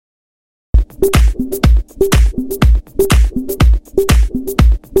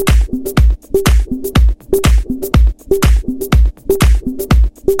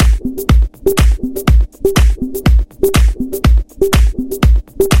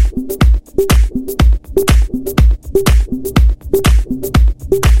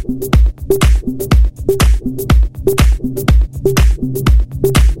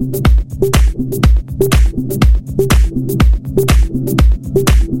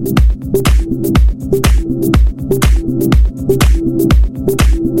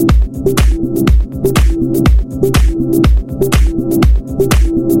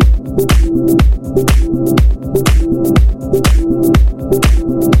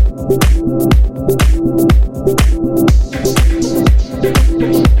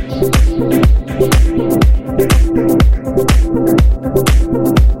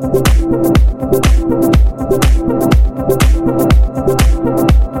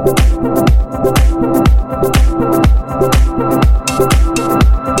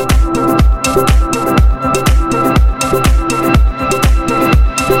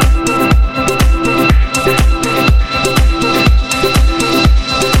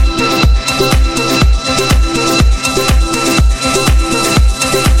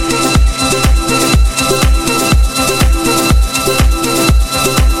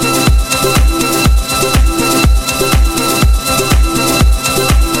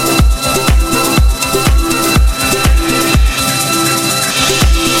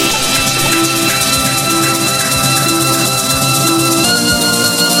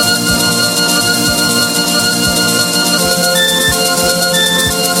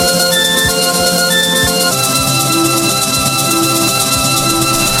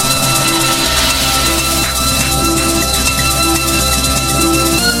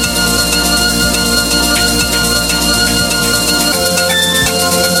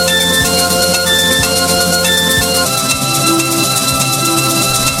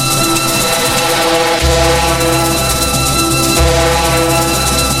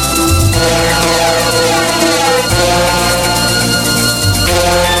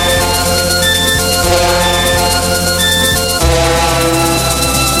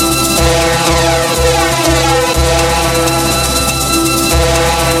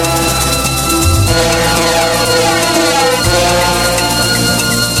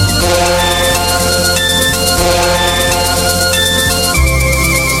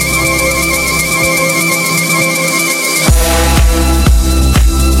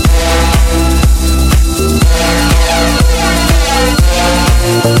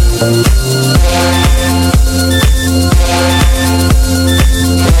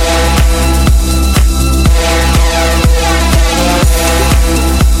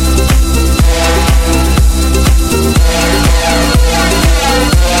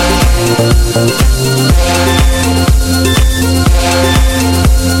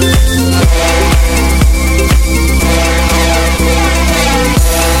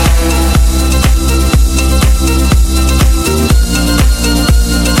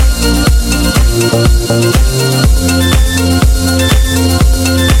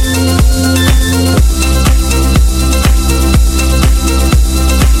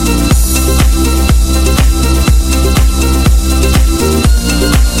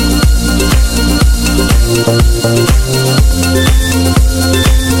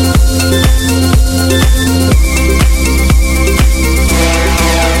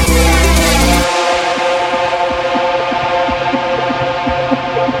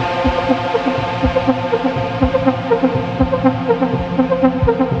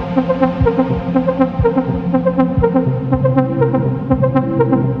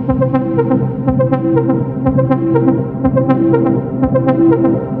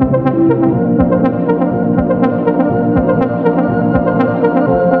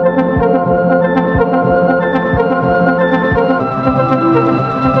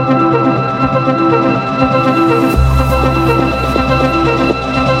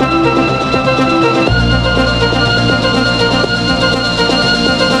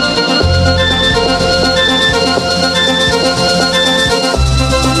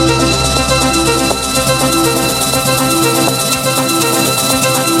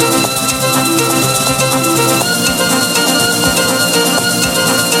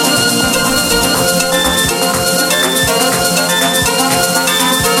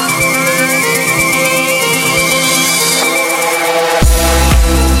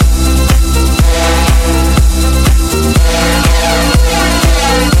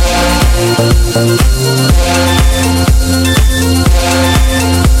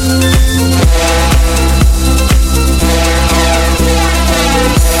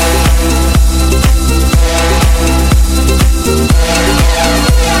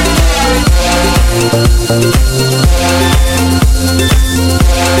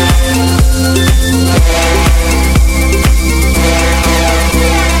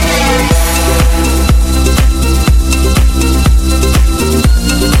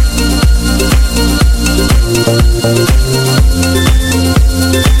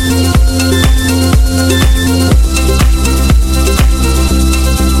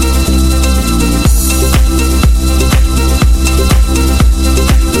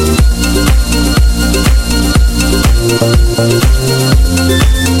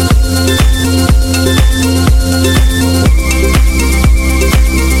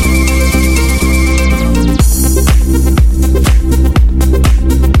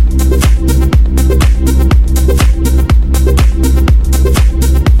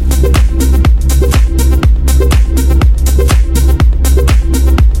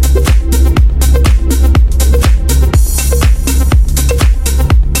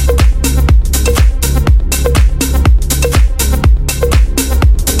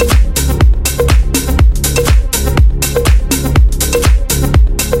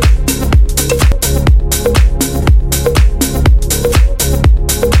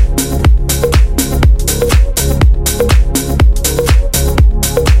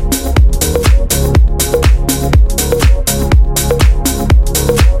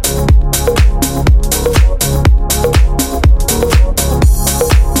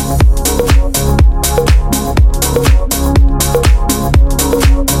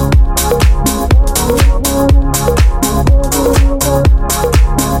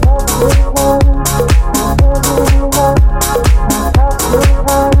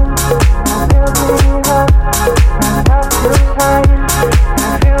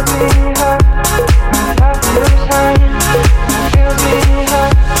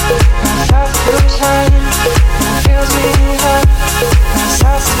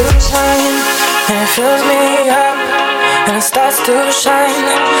starts to shine,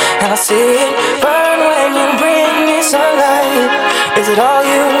 and I see it burn when you bring me sunlight. Is it all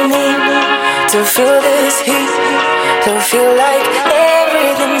you need to feel this heat? To feel like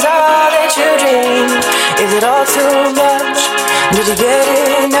everything's all that you dreamed? Is it all too much? Did you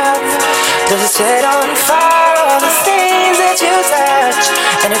get enough? Does it set on fire all the things that you touch?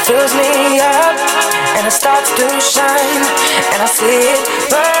 And it fills me up, and it starts to shine, and I see it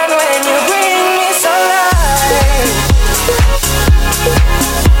burn when you bring me sunlight.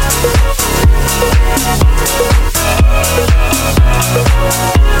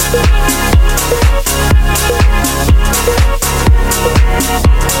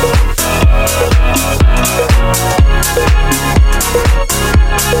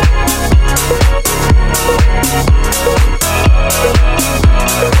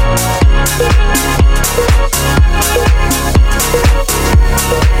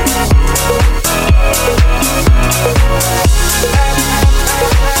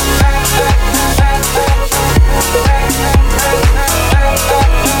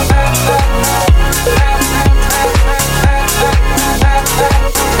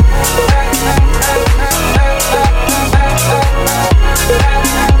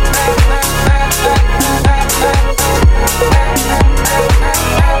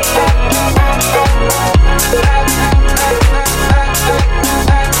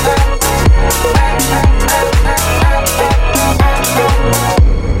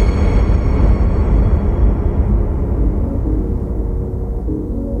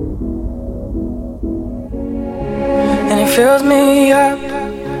 Fills me up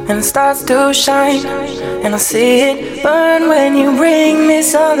and it starts to shine, and I see it burn when you bring me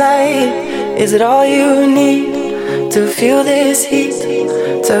sunlight. Is it all you need to feel this heat?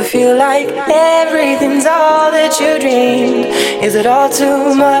 To feel like everything's all that you dreamed? Is it all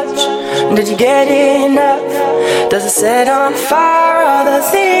too much? Did you get enough? Does it set on fire all the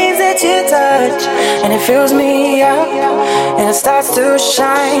things that you touch? And it fills me up and it starts to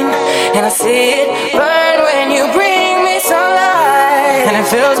shine, and I see it burn when you bring me sunlight. And it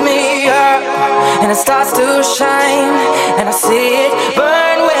fills me up and it starts to shine, and I see it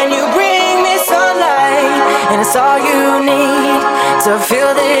burn when you bring me sunlight. And it's all you need to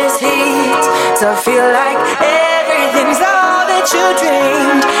feel this heat, to feel like everything's all that you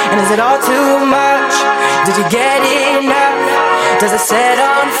dreamed. And is it all too much? Did you get enough? Does it set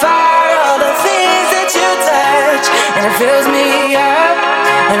on fire all the things that you touch? And it fills me up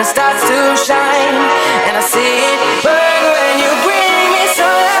and it starts to shine, and I see it burn when you bring me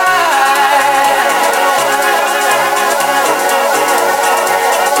sunlight.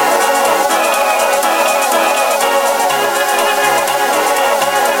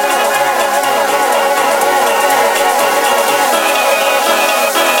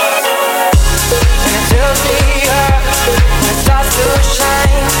 And it fills me up and it starts to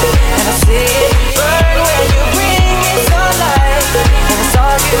shine, and I see it burn when you bring me sunlight. And it's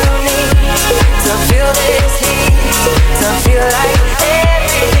all you need to feel this heat,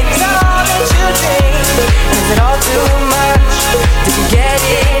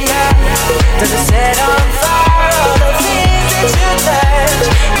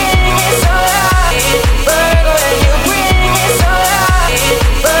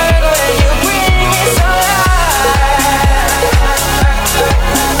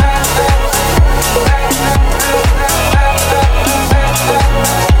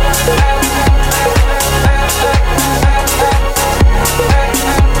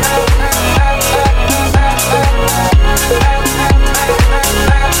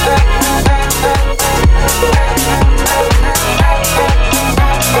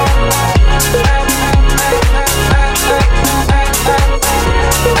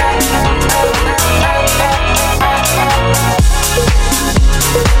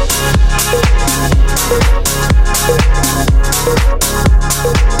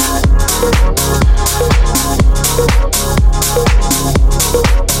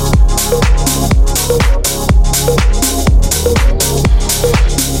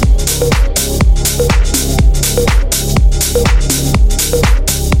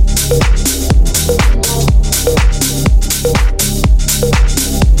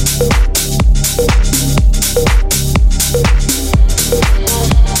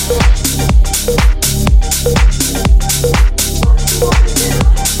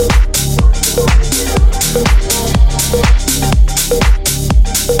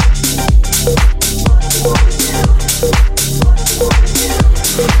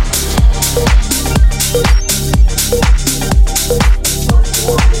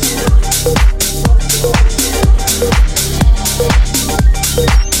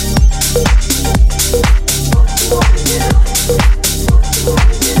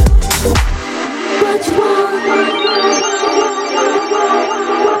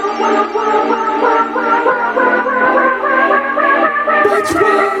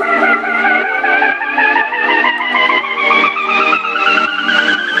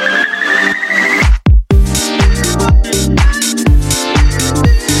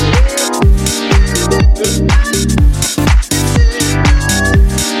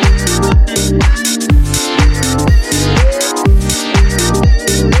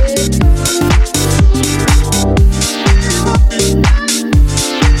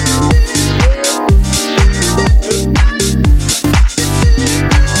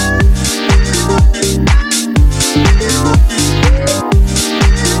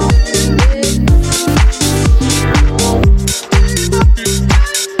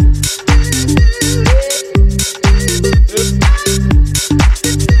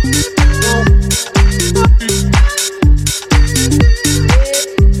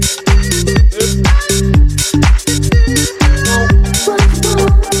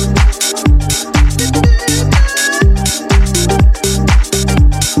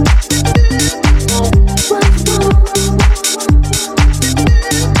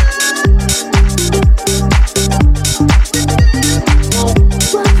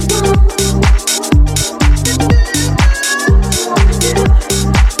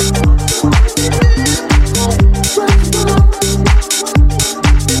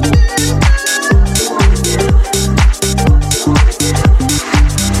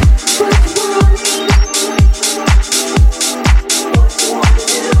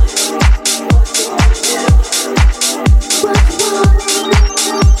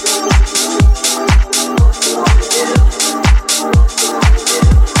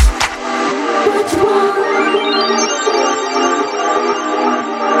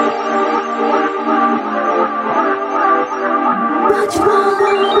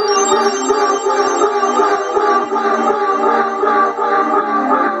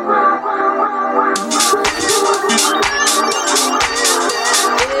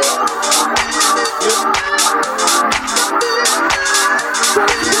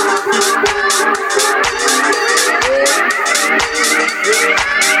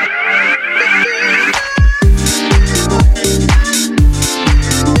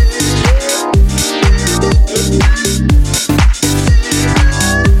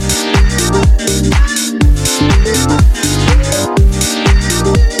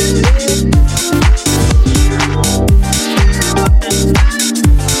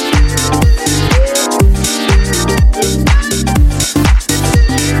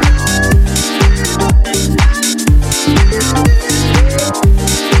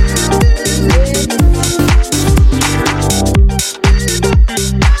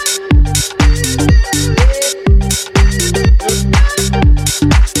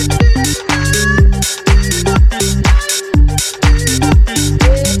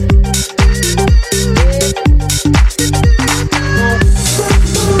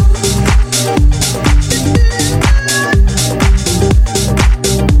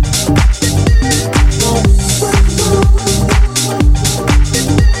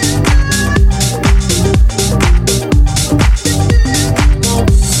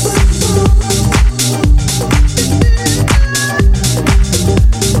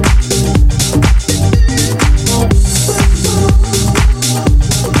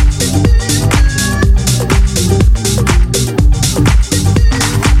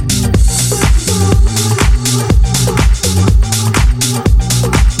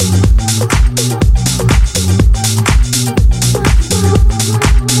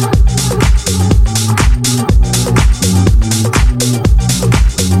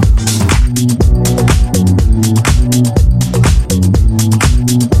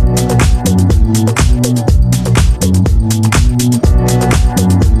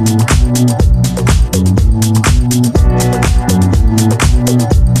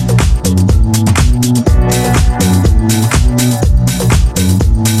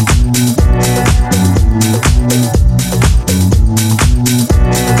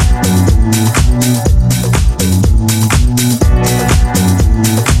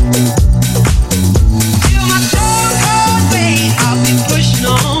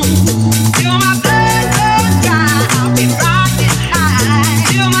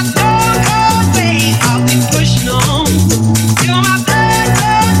 You're my blood, I'll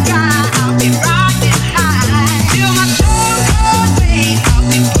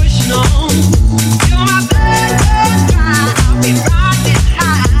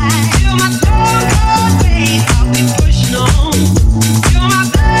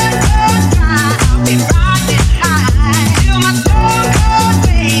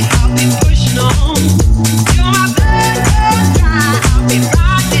be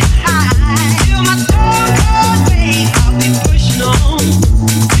riding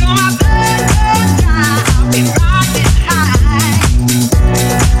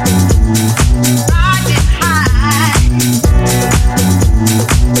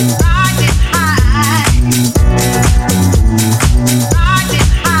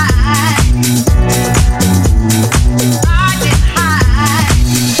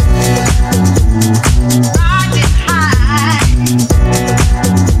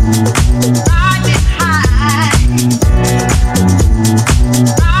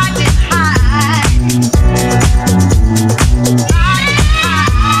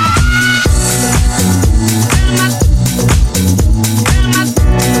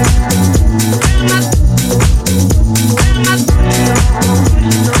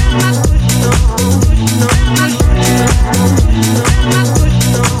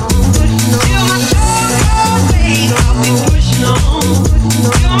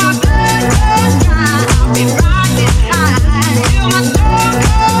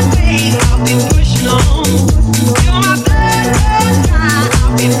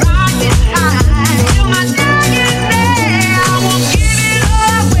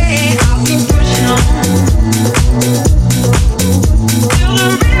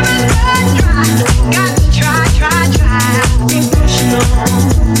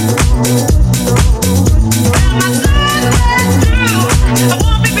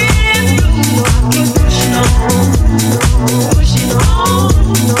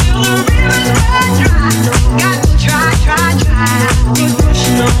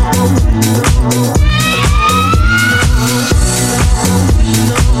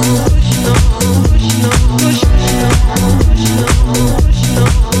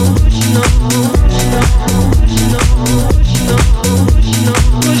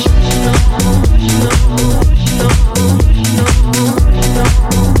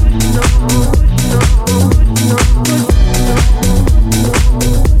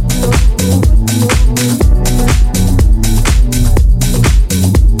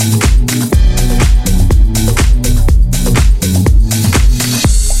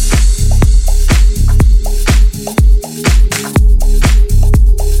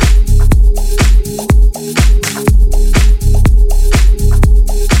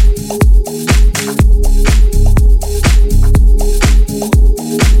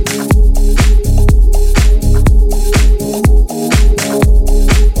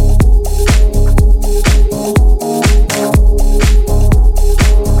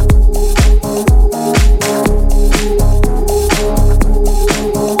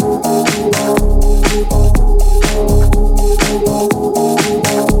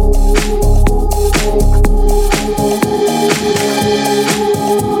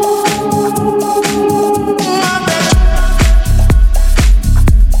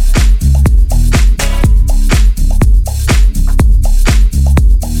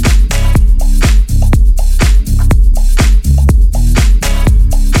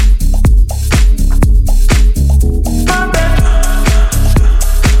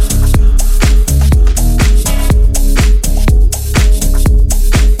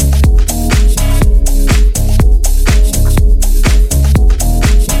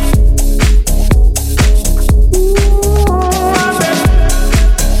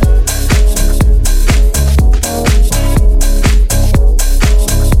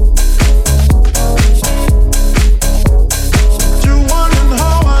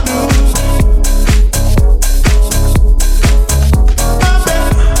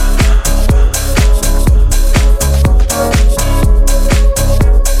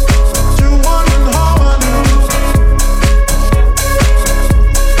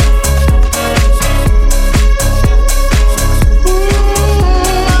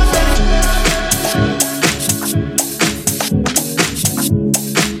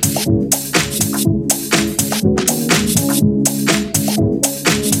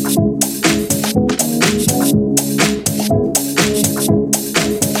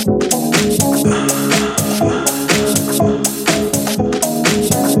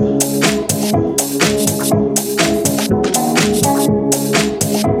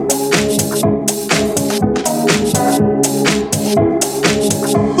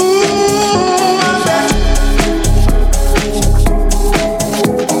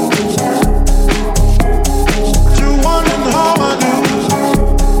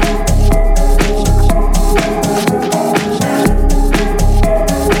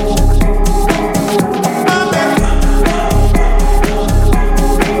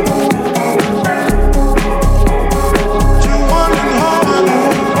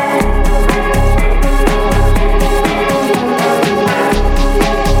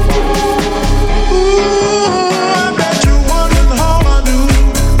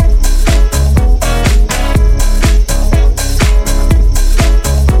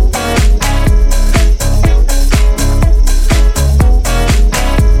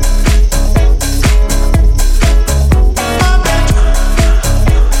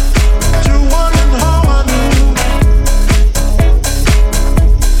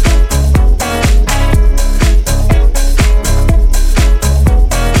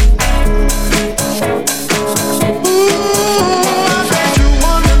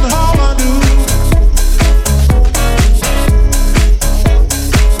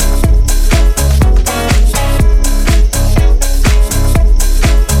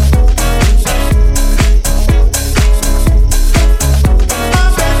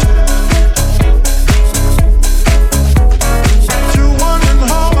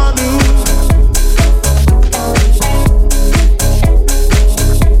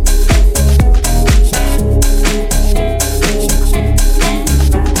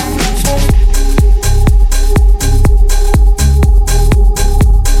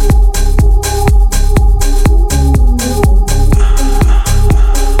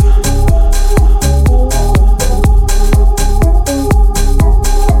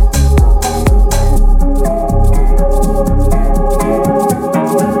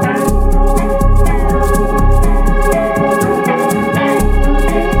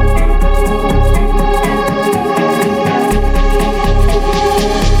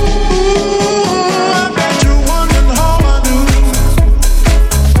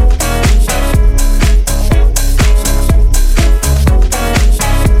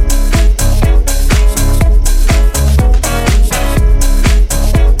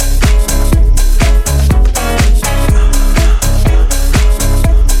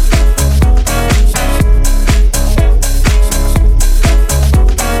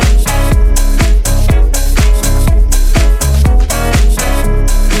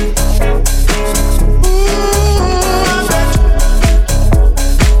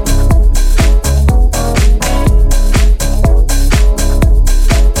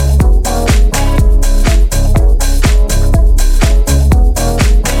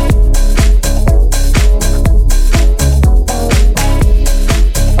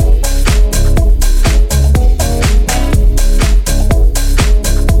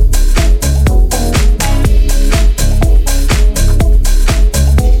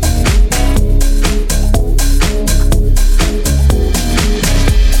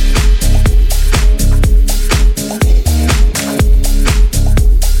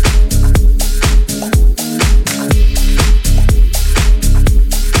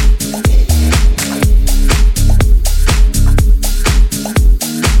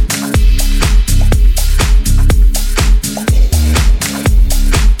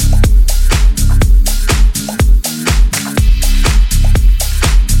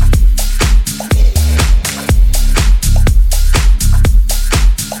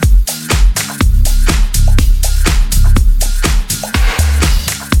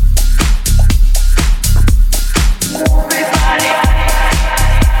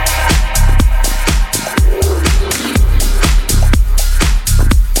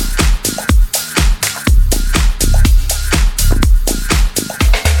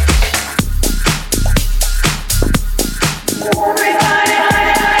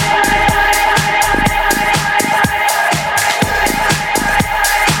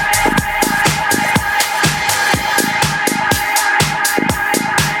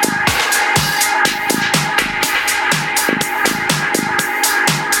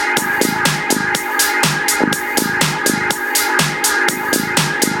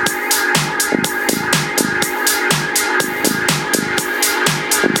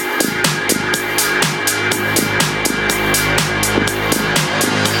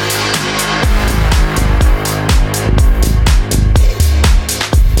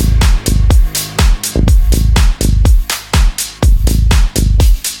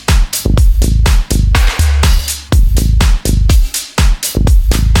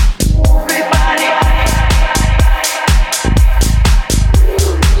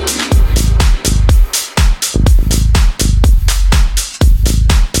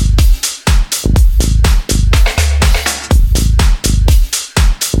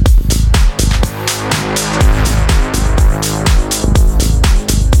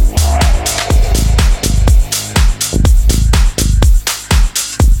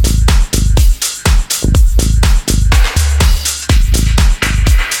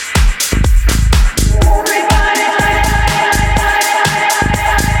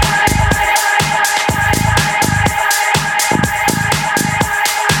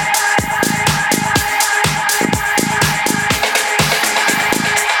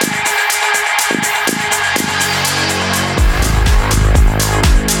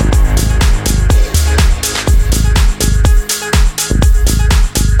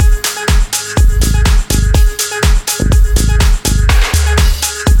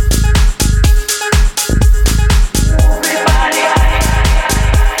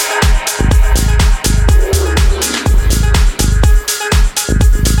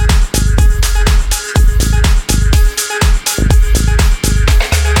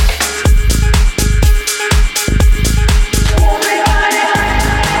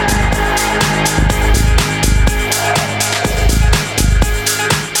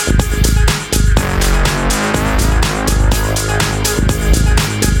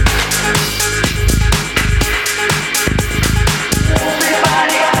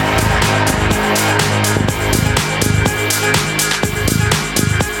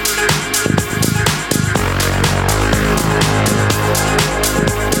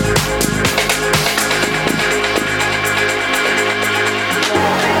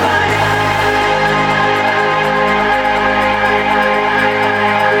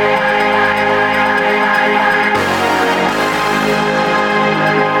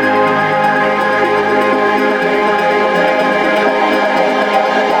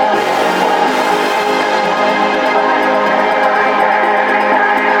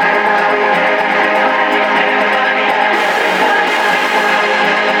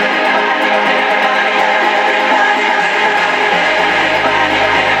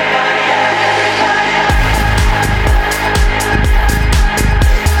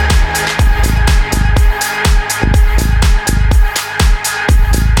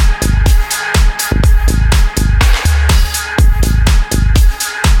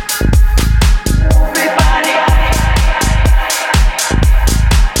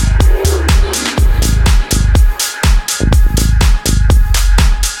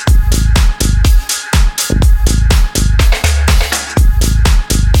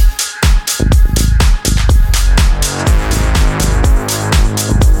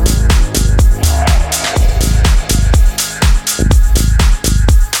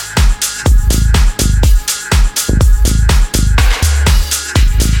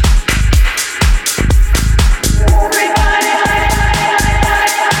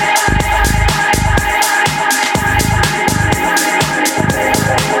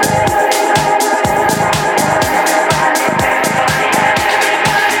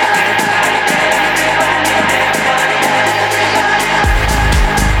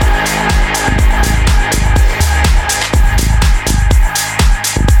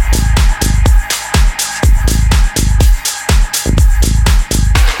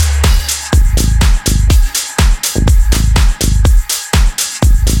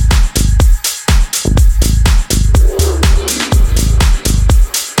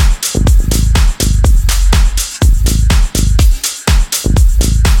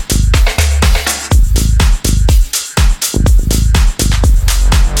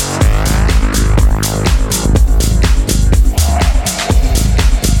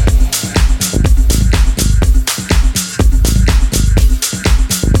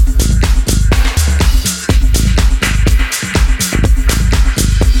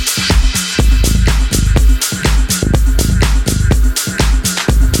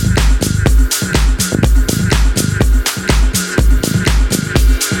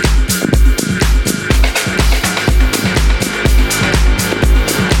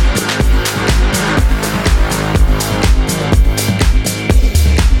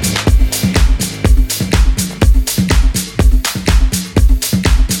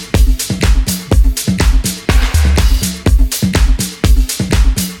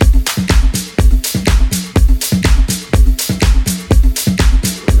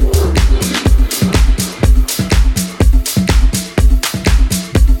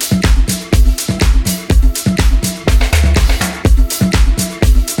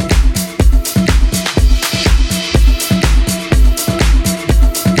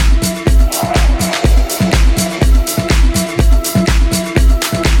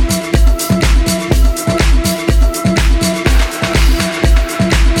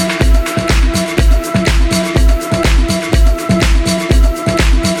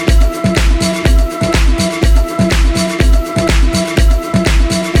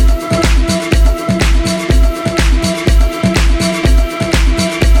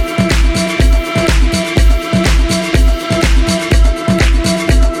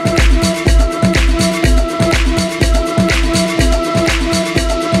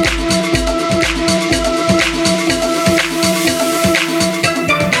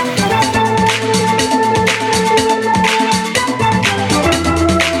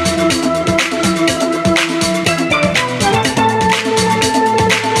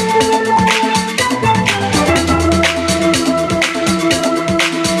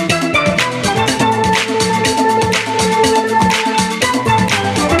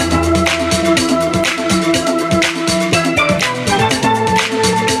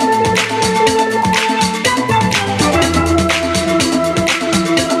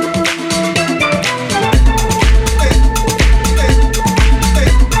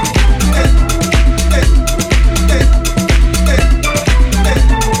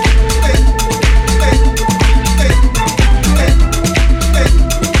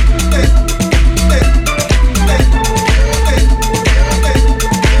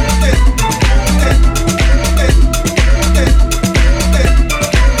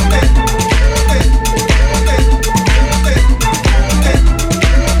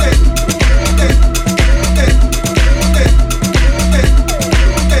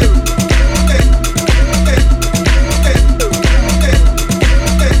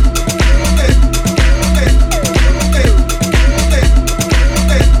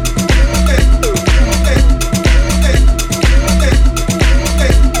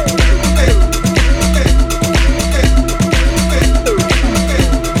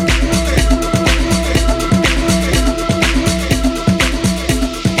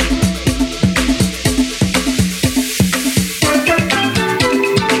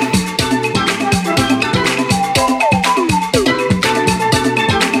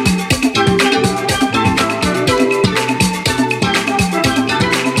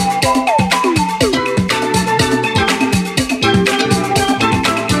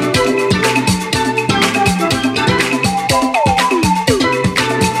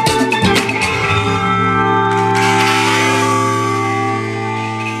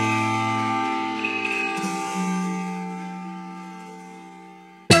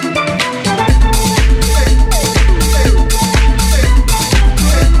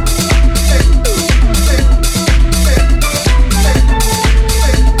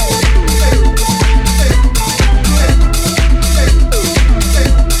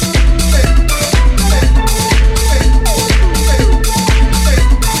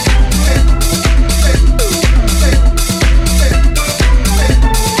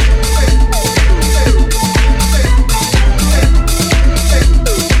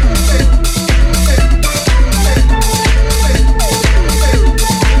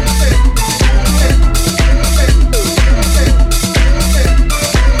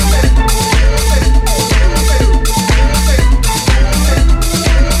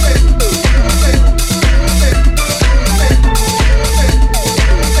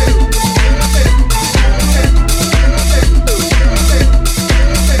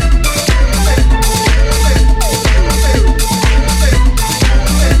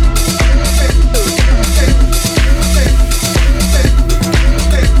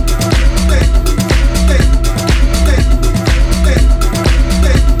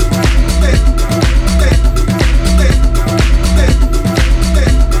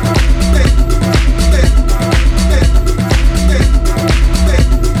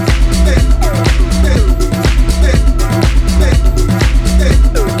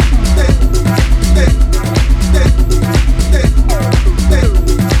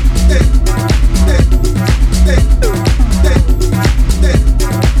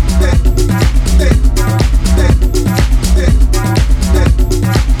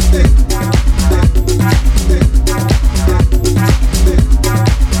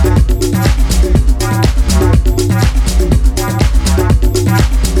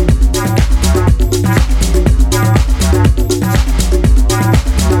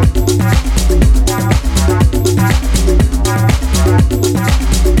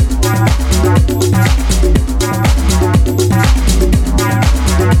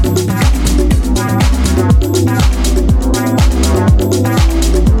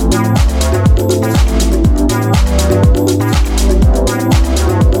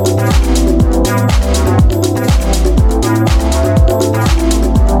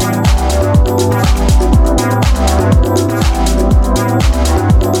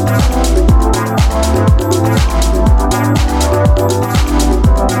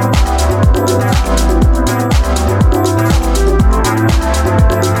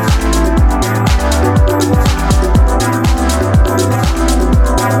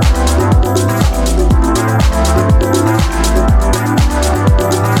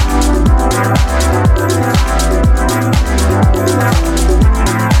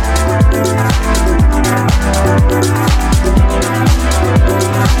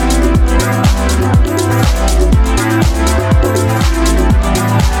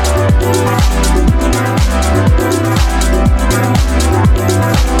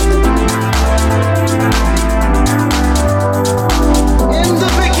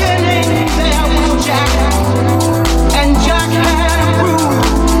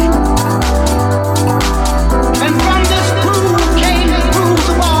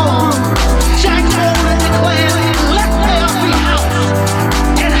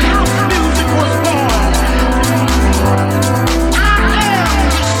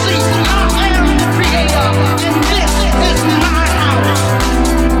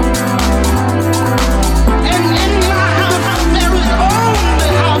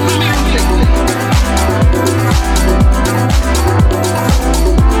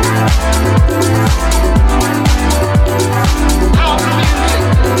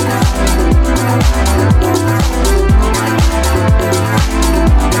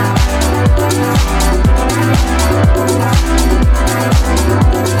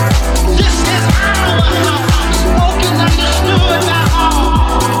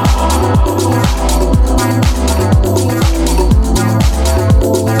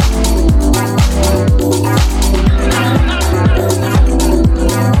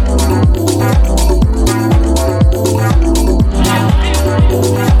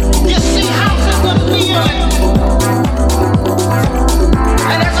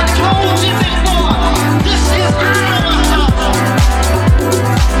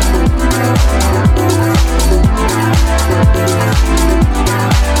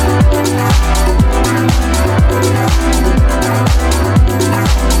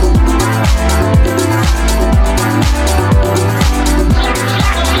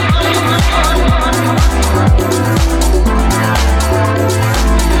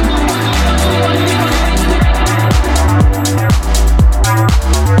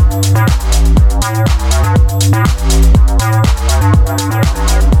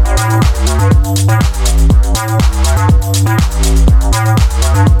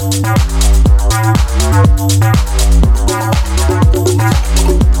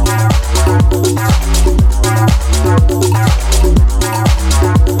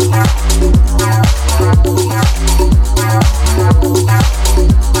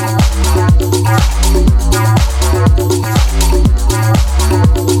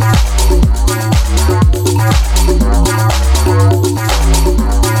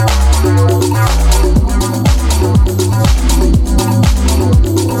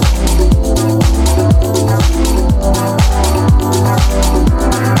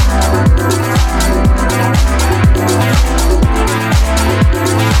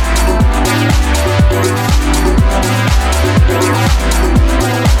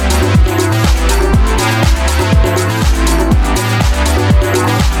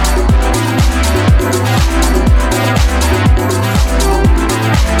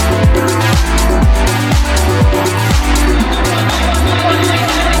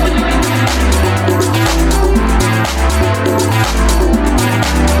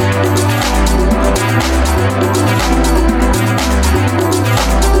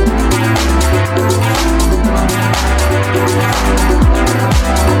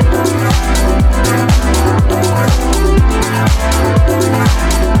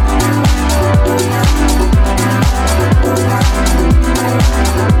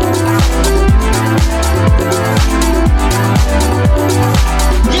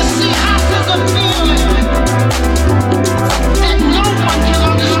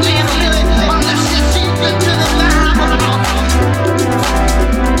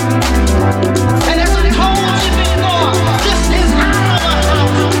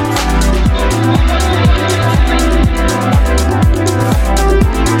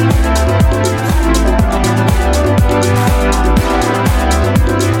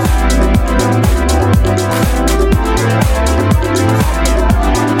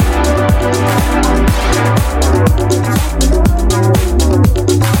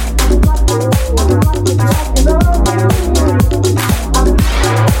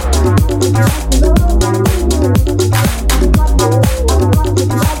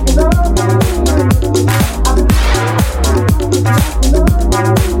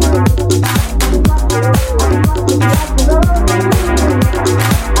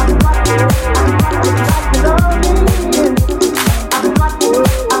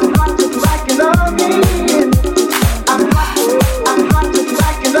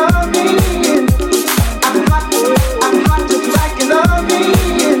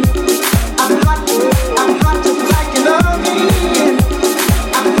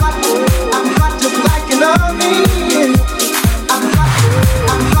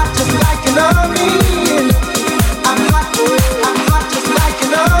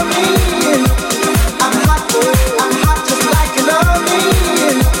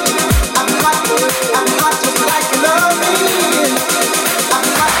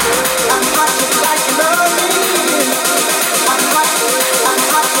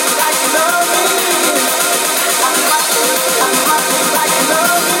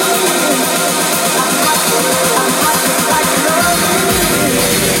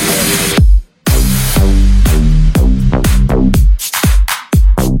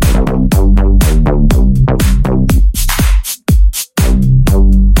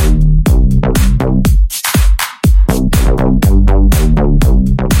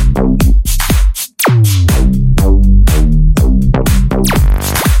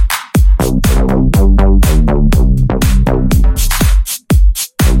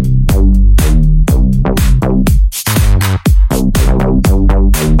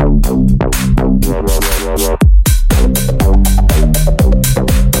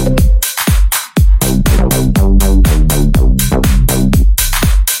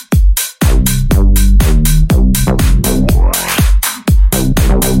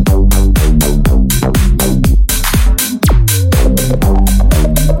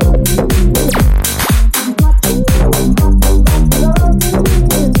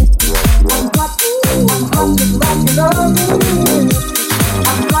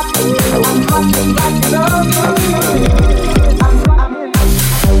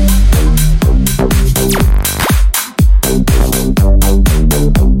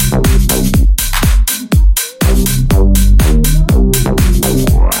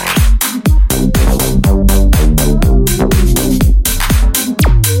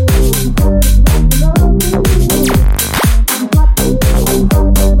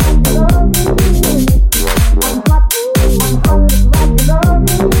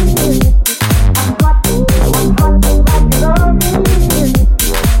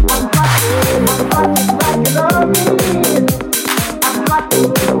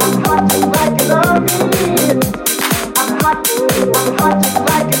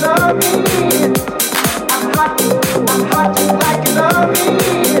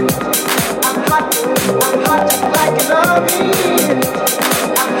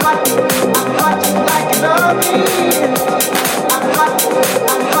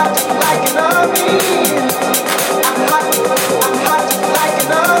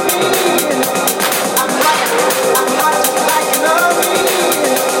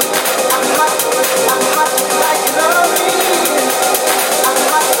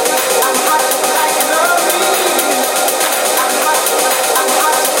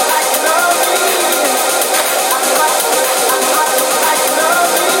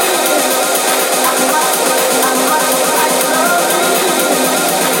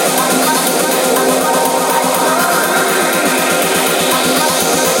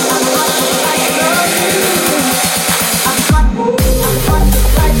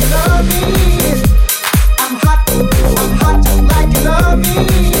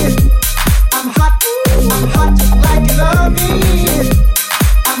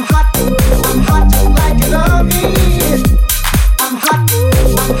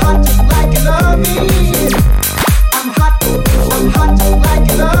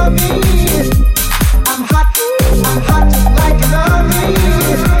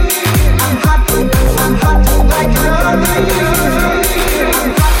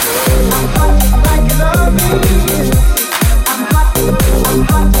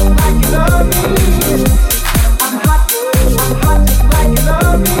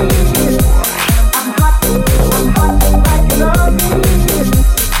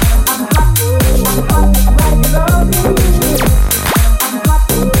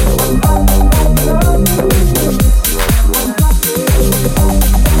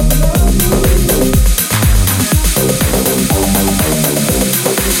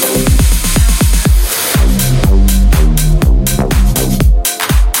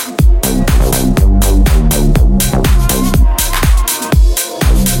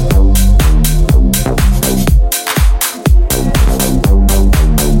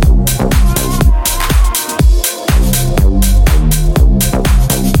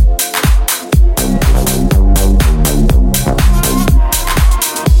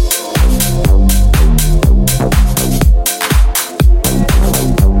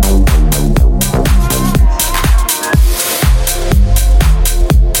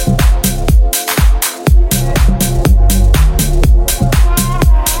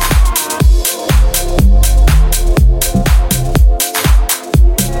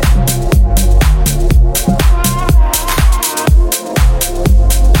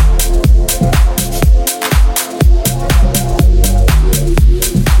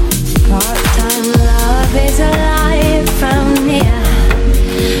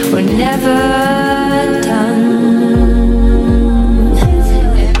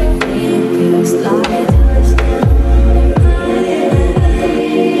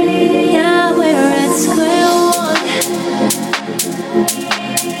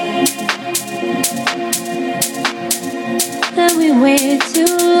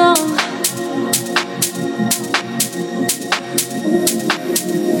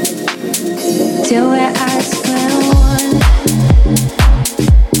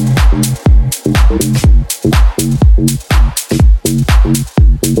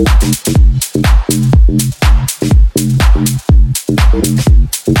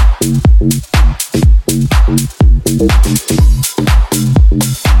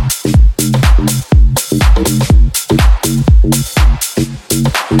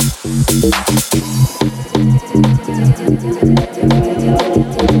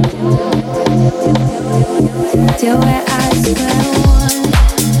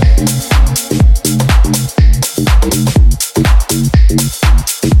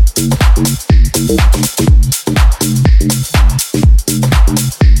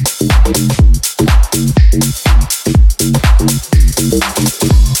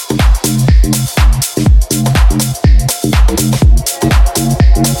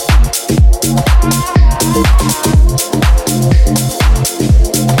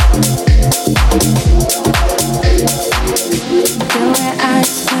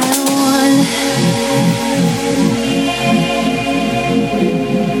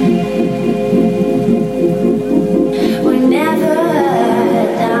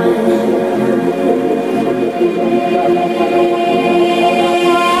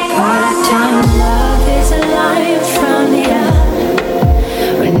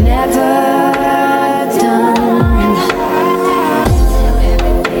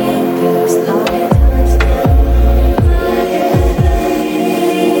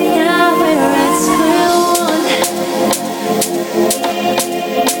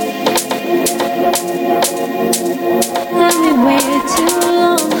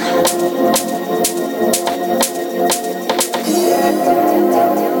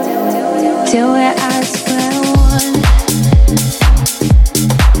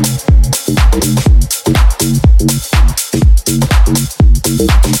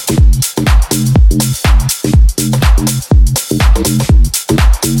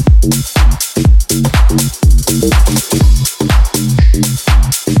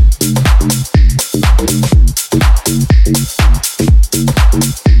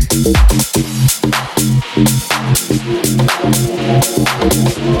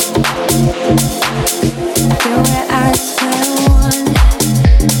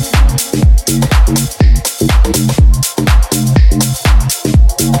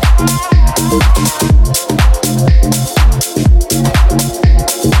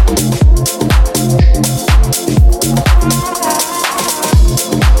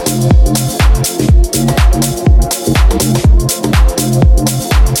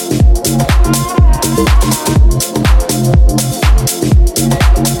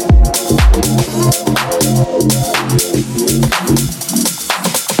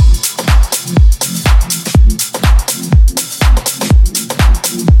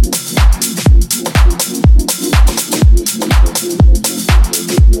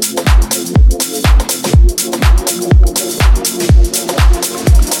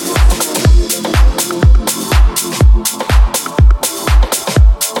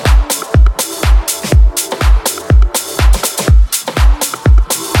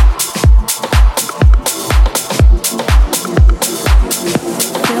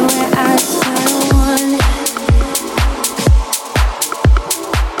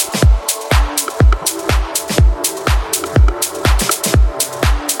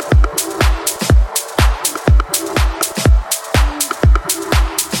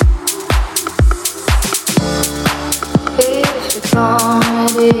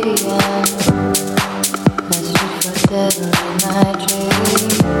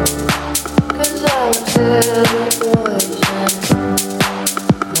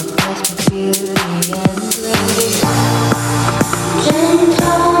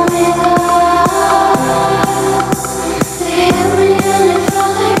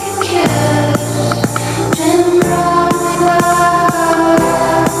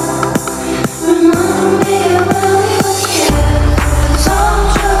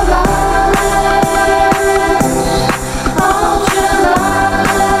Survive.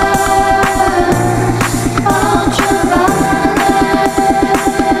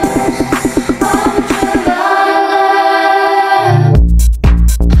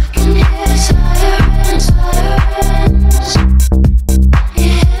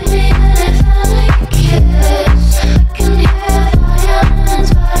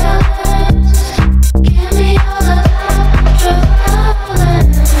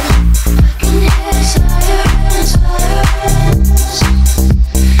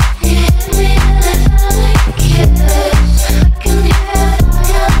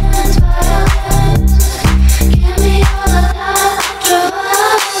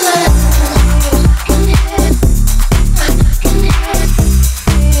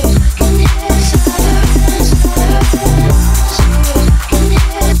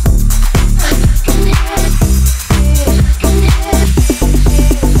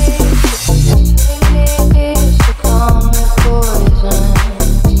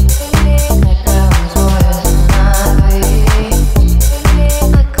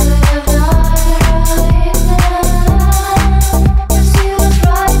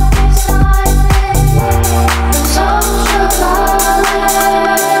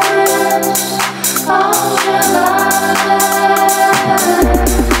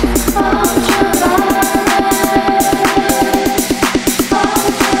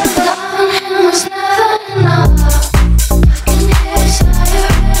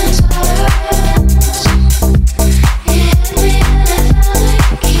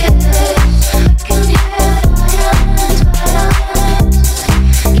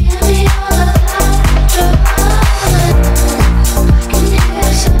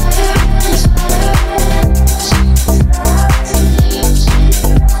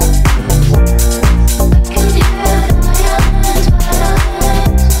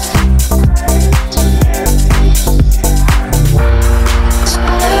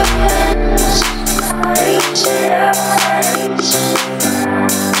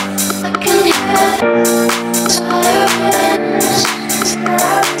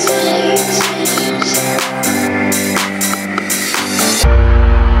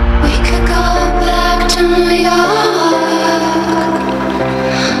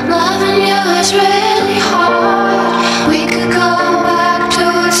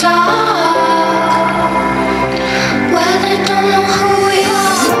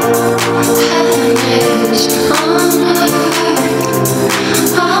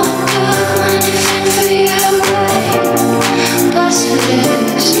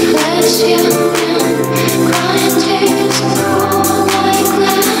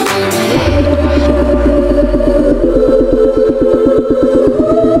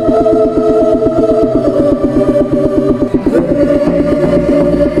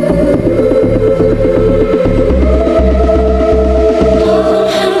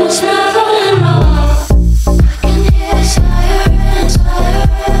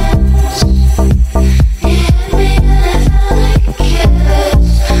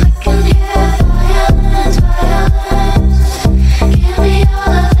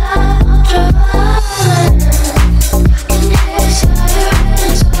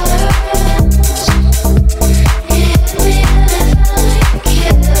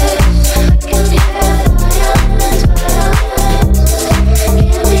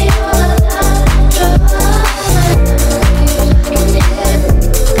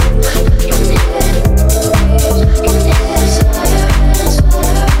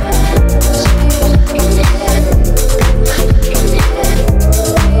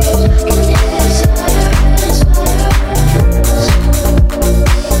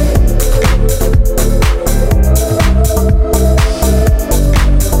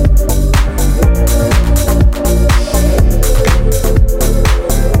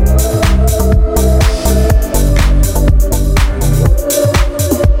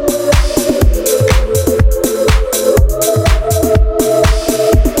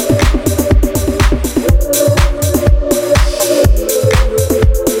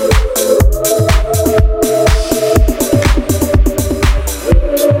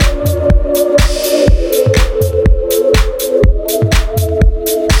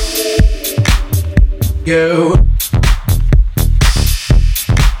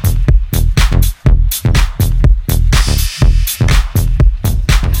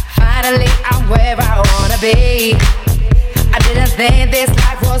 finally I'm where I wanna be. I didn't think this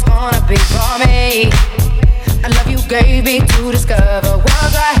life was gonna be for me. I love you gave me to discover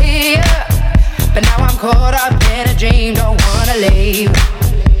was right here, but now I'm caught up in a dream, don't wanna leave.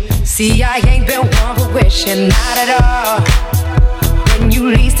 See, I ain't been one for wishing, not at all. When you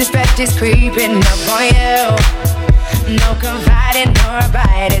least expect it's creeping up on you. No confiding nor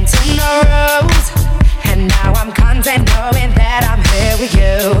abiding to no rules. And now I'm content knowing that I'm here with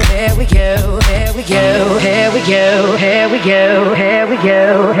you, here with you, here with you, here with you, here with you, here with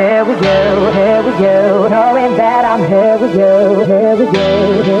you, here with you, here with you, knowing that I'm here with you, here with you,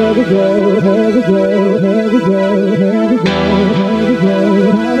 here with you, here with you, here with you, here with you, here with you,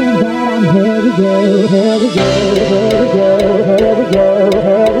 knowing that I'm here with you, here with you, here with you, here with you, here with you,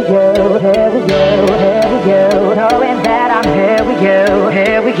 here with you, here with you, knowing that I'm here with you,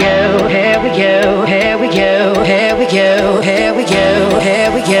 here with you, here with you, here with you, here with you, here with you,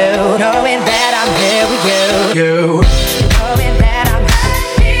 here with you, knowing that I'm here with you, knowing that I'm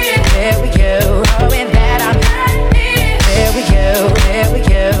here with you, knowing that I'm here with you, here with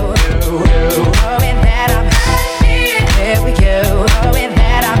you, knowing that I'm here with you, knowing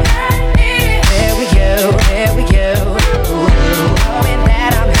that I'm here with you, here with you, knowing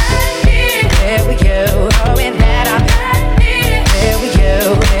that I'm here with you, knowing that I'm here with you,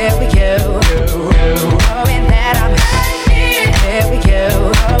 here with you, knowing that I'm here with you,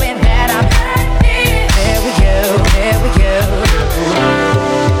 knowing that I'm here with you, here with you.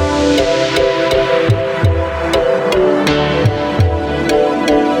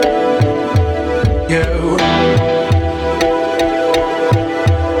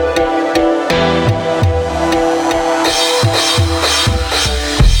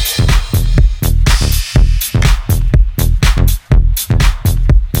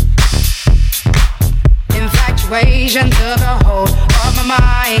 Infatuation took a hold of my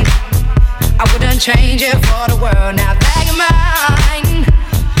mind. I wouldn't change it for the world. Now that you're mine,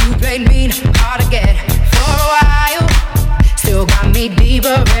 you played me hard to get for a while. Still got me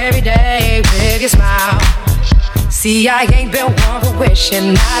deeper every day with your smile. See, I ain't been one for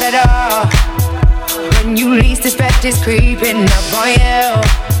wishing, not at all. When you least expect it's creeping up on you.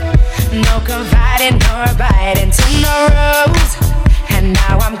 No confiding nor abiding to no rules. And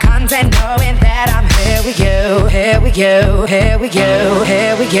now I'm content knowing that I'm here with you, here with you, here with you,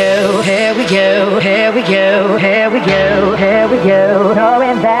 here with you, here with you, here with you, here with you, here with you,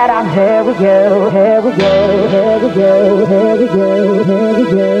 knowing that I'm here with you, here with you, here with you, here with you, here with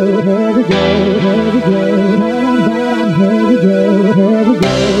you, here with you,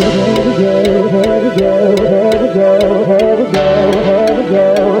 here with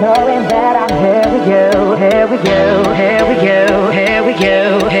you, knowing that I'm here with you, here with you, here with you, here with you, here with you, here with you, here with you, knowing that I'm here with you, here with you, here with you, here with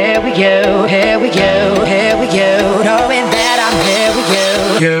you, here with you, here with you, here with you, knowing that I'm here with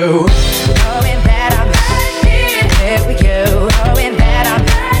you, knowing that I'm here with you, knowing that I'm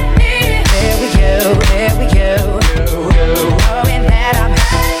here with you, here with you, knowing that I'm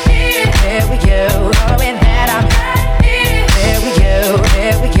here with you, knowing that I'm here with you,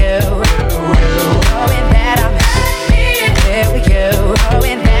 here with you, knowing that I'm here with you,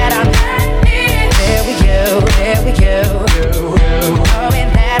 knowing that I'm here with you, here with you, knowing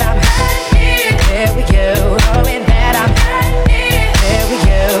that I'm here with you, knowing that I'm here with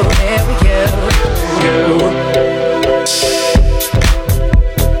you.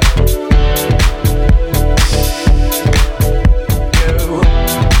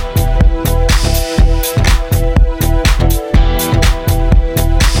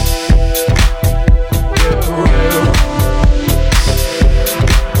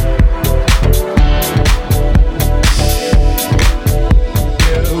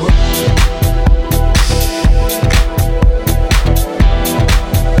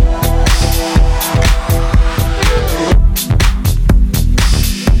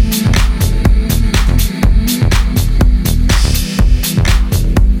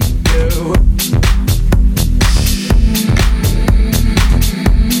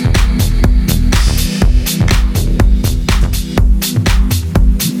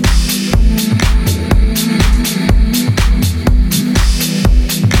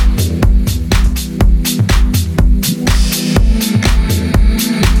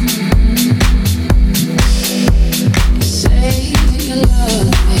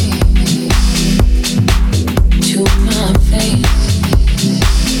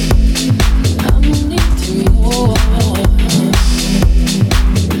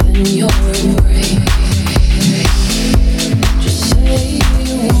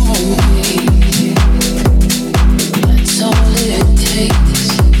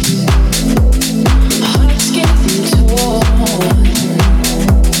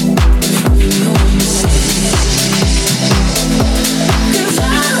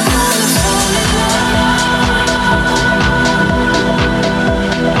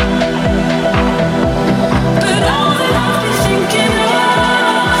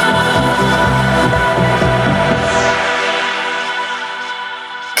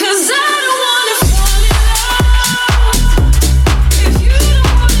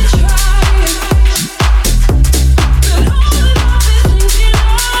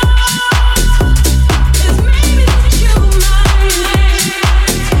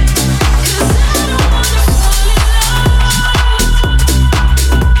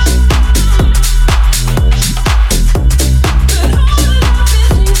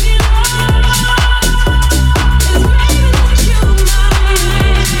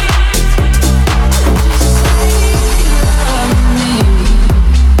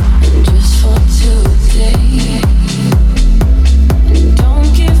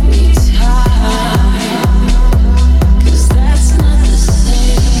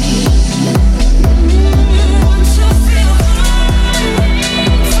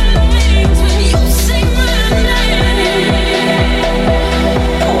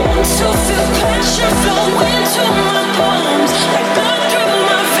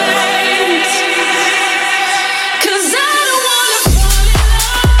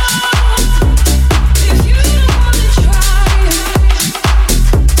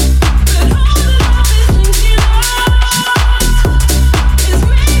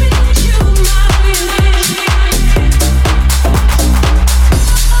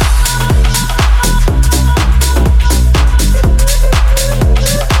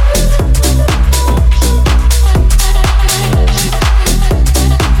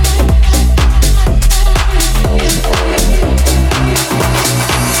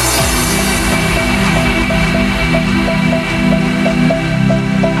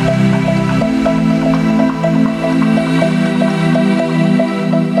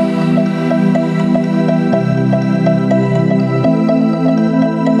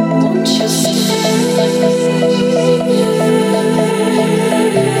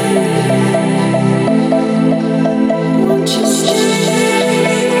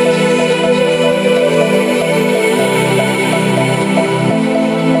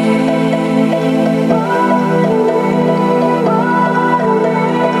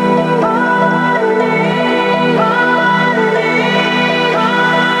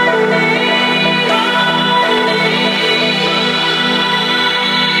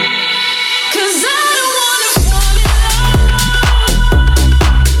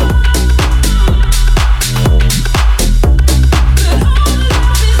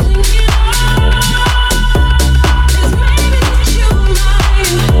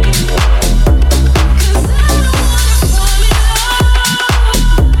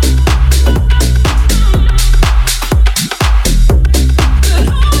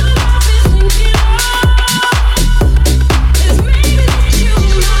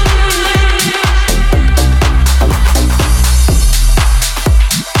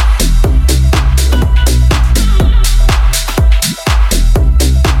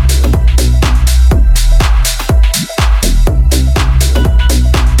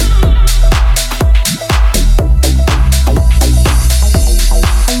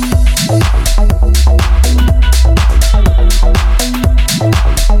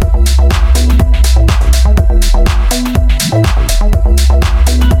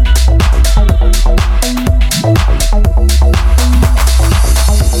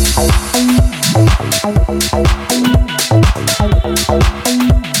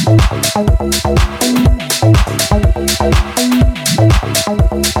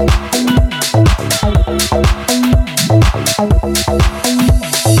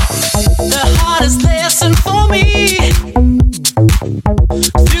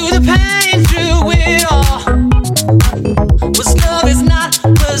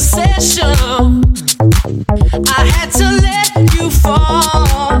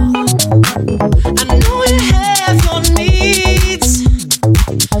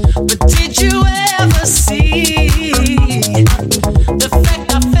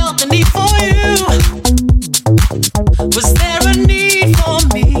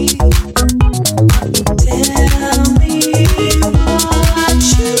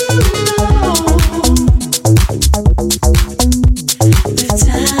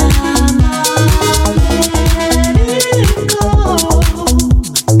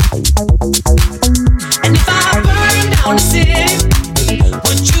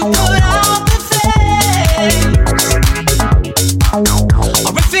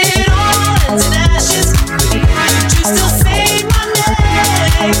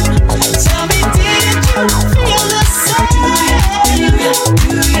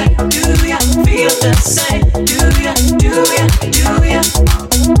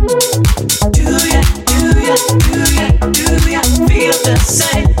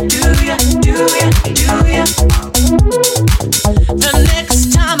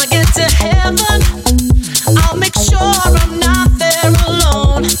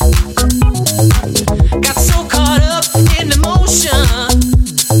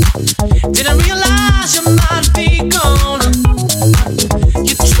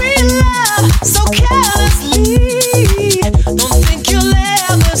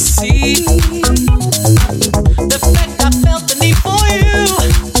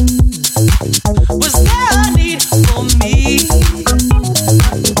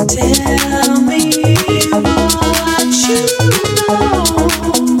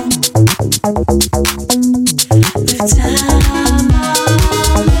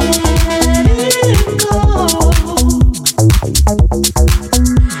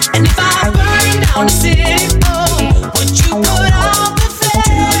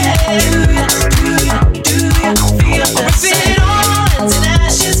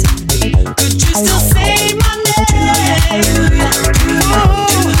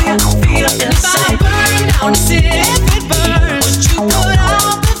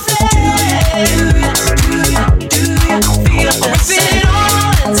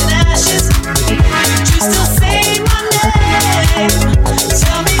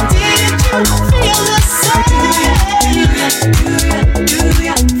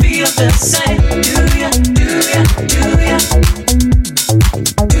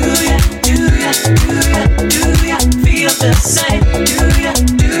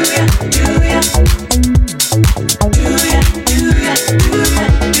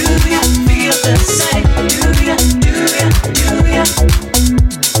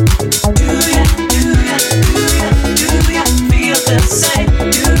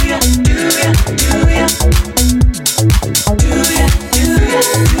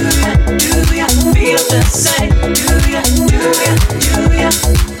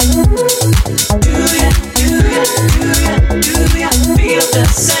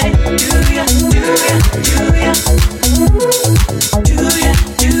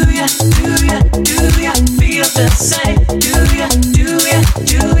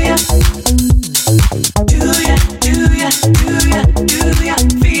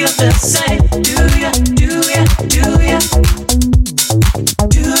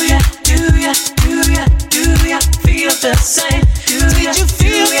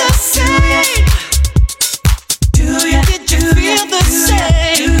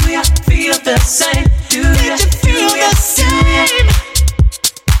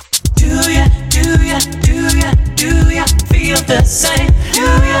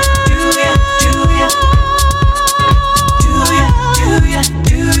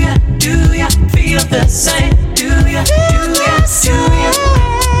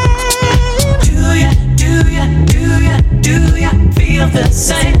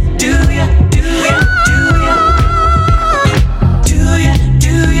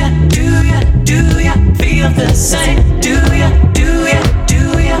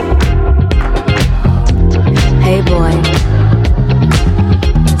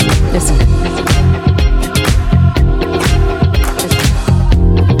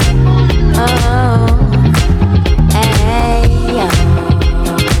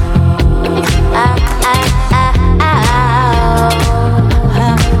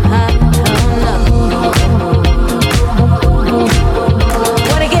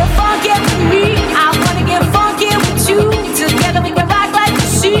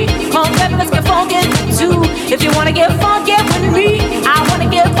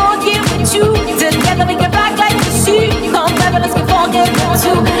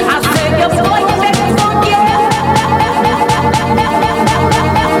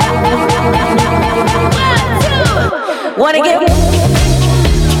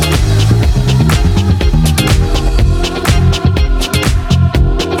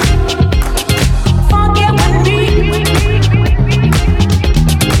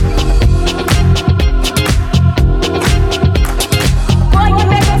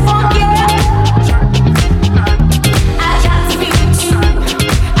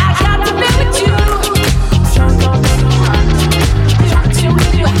 I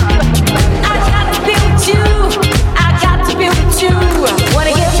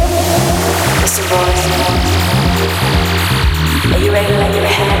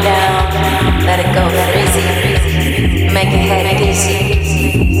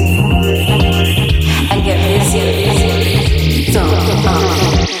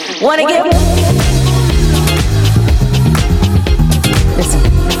Wanna get listen.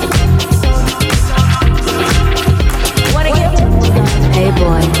 Wanna get hey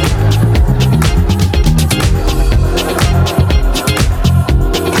boy.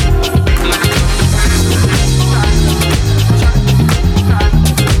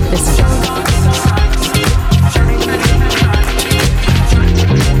 Listen.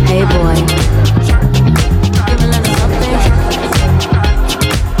 Hey boy. Give a little something.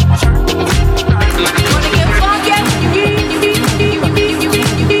 Wanna get funky?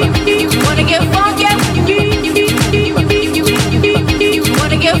 Wanna get funky? Wanna get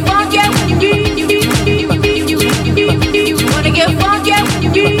funky? Wanna get funky?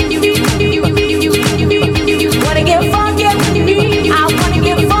 Wanna get funky? I wanna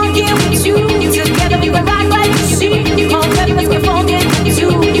get funky with you. Together we can rock like you see. Come on, baby, let's get funky with you.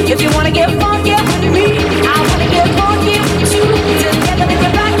 If you wanna get funky with me, I wanna get funky with you. Together we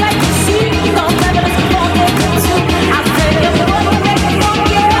can rock like you see. Come on, baby, let's get funky with you. I said if you wanna make it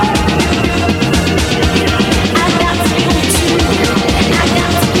funky, I got to be with you. I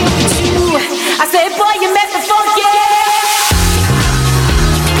got to be with you. I said, boy, you make me funky.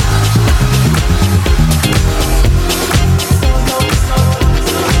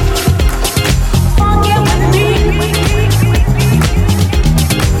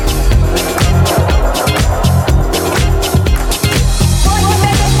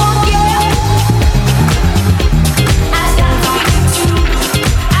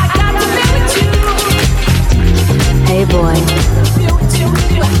 Hey boy.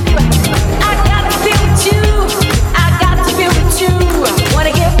 I gotta be with you. I gotta be with you.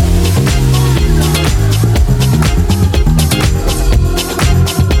 Wanna get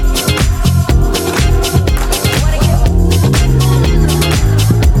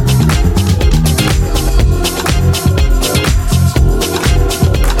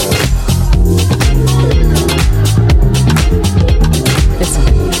listen.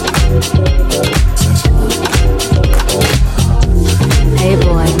 Hey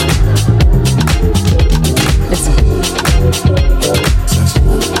boy. Listen.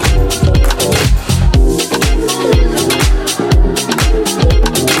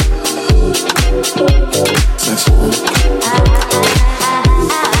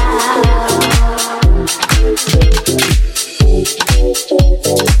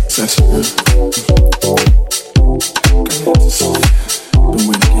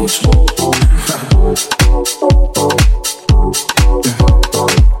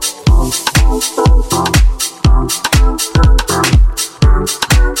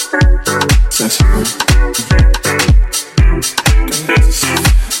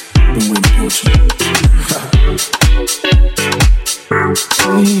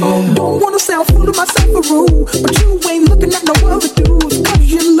 Don't wanna sound full of myself or rude, but you ain't looking at no other dudes. Cause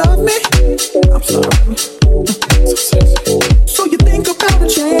you love me. I'm sorry. So you think about a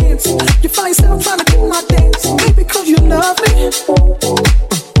chance. You find yourself trying to do my dance. Maybe cause you love me.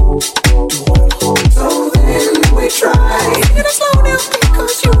 So then we try. Taking it slow down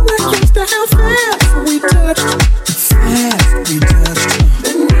because you were used to how fast we touched. Fast we touched.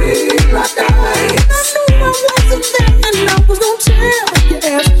 Then we locked eyes. I knew I wasn't there and I was gonna tear your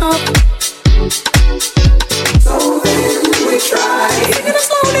ass up. So then we tried. Taking it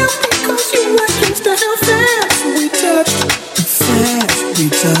slow down because you were used to how fast we touched. Fast we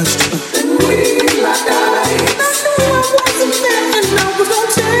touched. Then we locked eyes. I knew I wasn't there and I was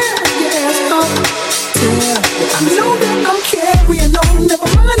gonna tear your ass up. I know that I'm carrying on. Never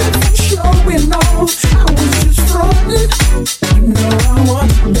mind if I'm showing off. I was just frontin'. You know I want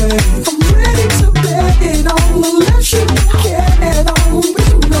you, babe. I'm ready to bet it on. Unless you get it on. But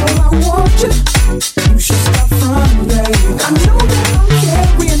you know I want you. You should stop frontin', babe. I know that I'm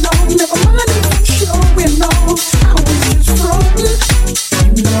carrying on. Never mind if I'm showing off. I was just frontin'.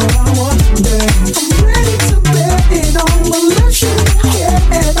 You know I want you, babe. I'm ready to bet it on. Unless you get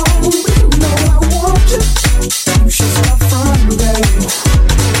it on. But you know I want you. You should stop frontin', babe.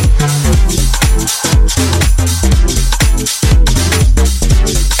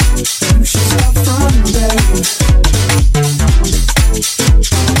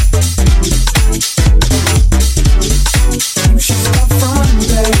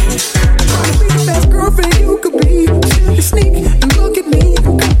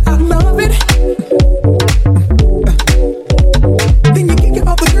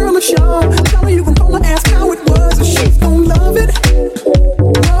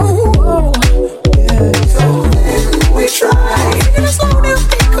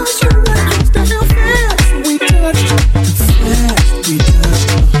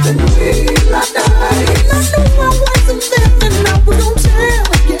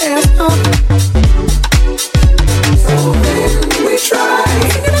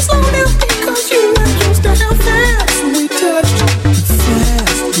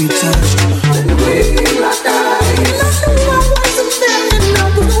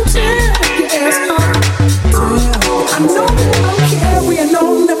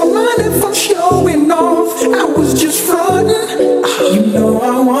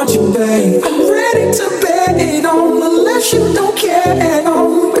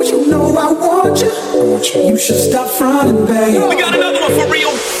 want you. You should stop fronting, babe. We got another one for real.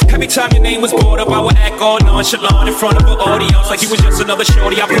 Every time your name was brought up, I would act all nonchalant in front of an audience, like you was just another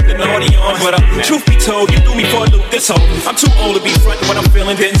shorty. I put the naughty on, but truth be told, you threw me for a loop this whole. I'm too old to be frontin' what I'm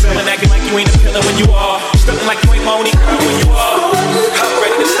feeling, then selling, acting like you ain't a pillar when you are, stuntin' like you ain't Monique when you are. I'm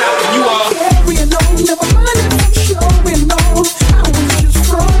ready to stop when you are. Carrying on, never mind if I'm showing off. I was just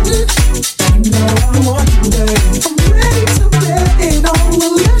frontin'. You know I want you, babe. I'm ready to bet it on,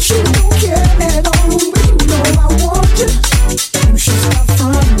 unless you don't care at all. But you know I want you. You should stop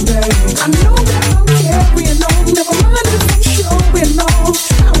frontin', babe. I know that I'm carrying on, never mind if I'm showing off.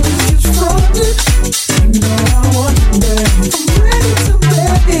 I was just frontin'. You know I want you, babe. I'm ready to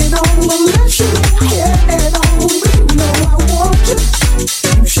bet it on, unless you don't care at all. But you know I want you.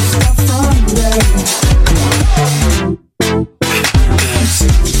 You should stop frontin', babe.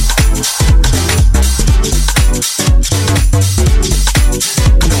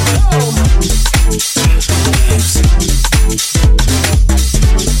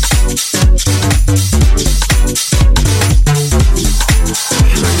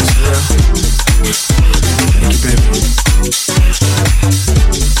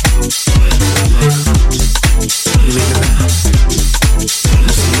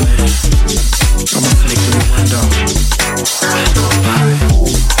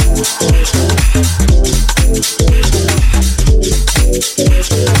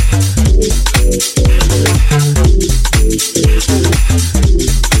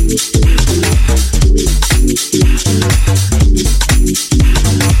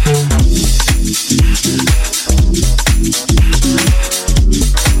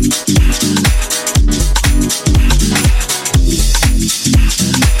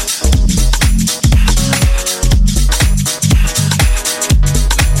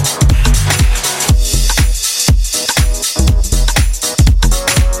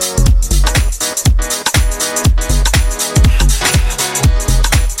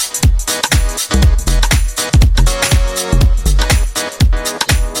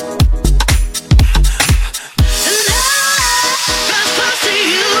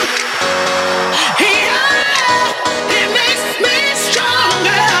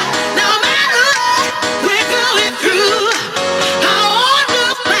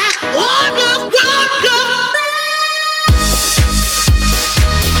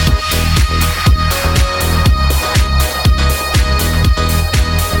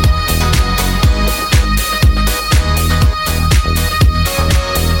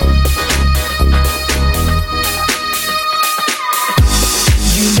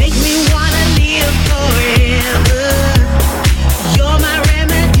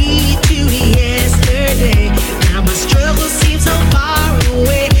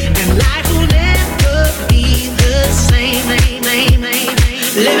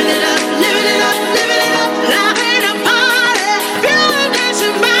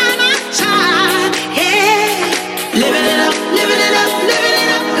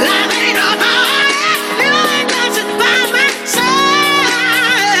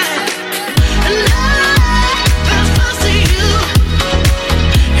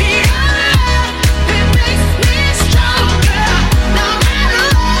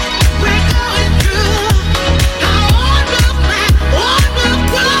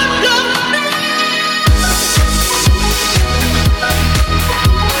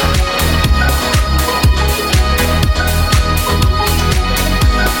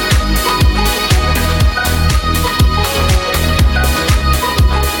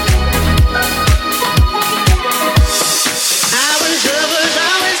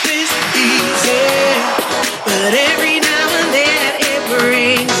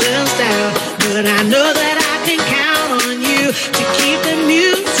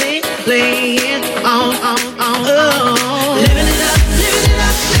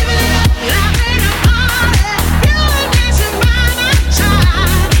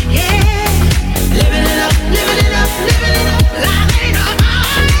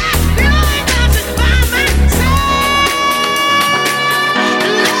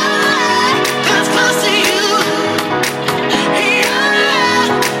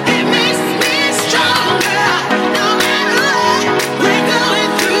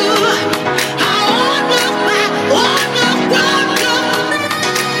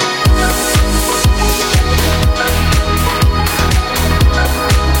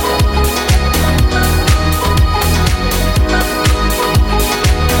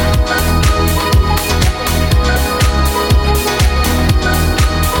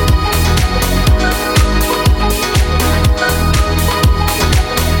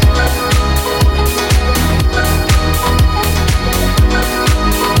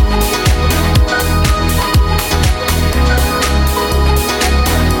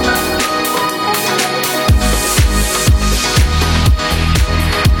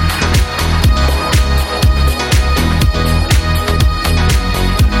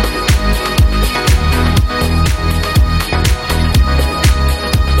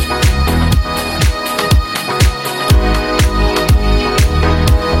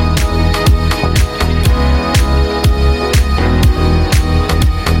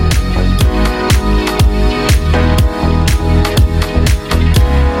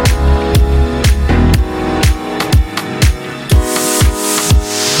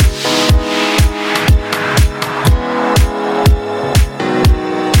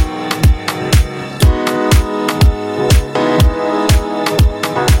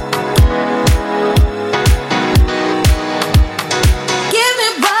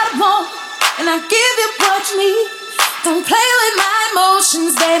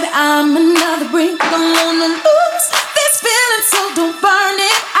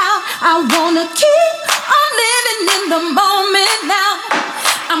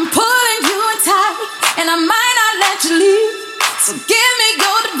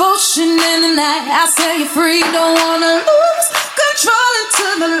 devotion in the night. I set you free, don't wanna lose control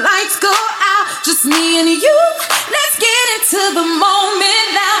until the lights go out. Just me and you, let's get into the moment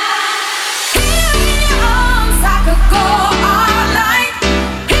now. Here in your arms, I could go all night.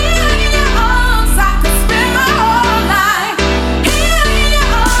 Here in your arms, I could spend my whole life. Here in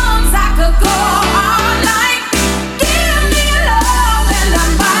your arms, I could go all night. Give me love and I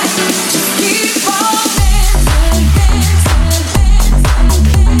might just keep on dancing, dancing, dancing,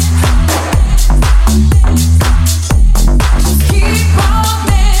 dancing. Just keep on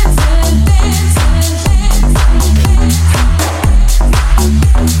dancing, dancing, dancing,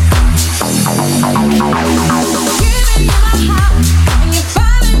 giving you my heart, and you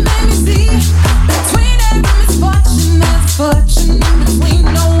finally made me see between every misfortune, there's fortune in between.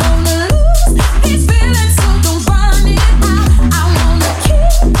 Don't wanna lose these feelings, so don't burn it out. I wanna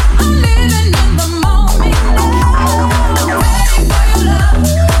keep on living in the moment now. Ready for your love,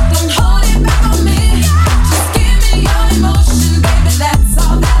 don't hold it back on me. Just give me your emotion, baby, that's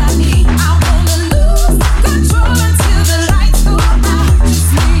all that I need. I wanna lose control until the lights go out.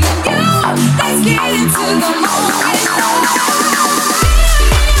 Just me and you, let's get into the moment.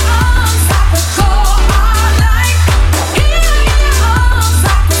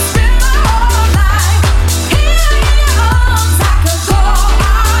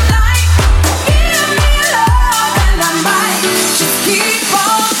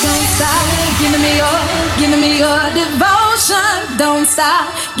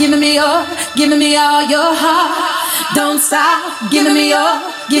 Giving me all your heart. Don't stop giving me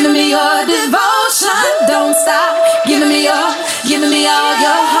your devotion. Don't stop giving me all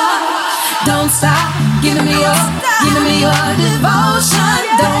your heart. Don't stop giving me your devotion.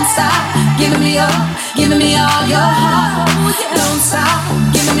 Don't stop giving me all your heart. Don't stop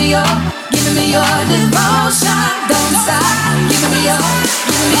giving me your devotion. Don't stop giving me all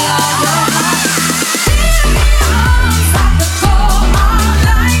your heart.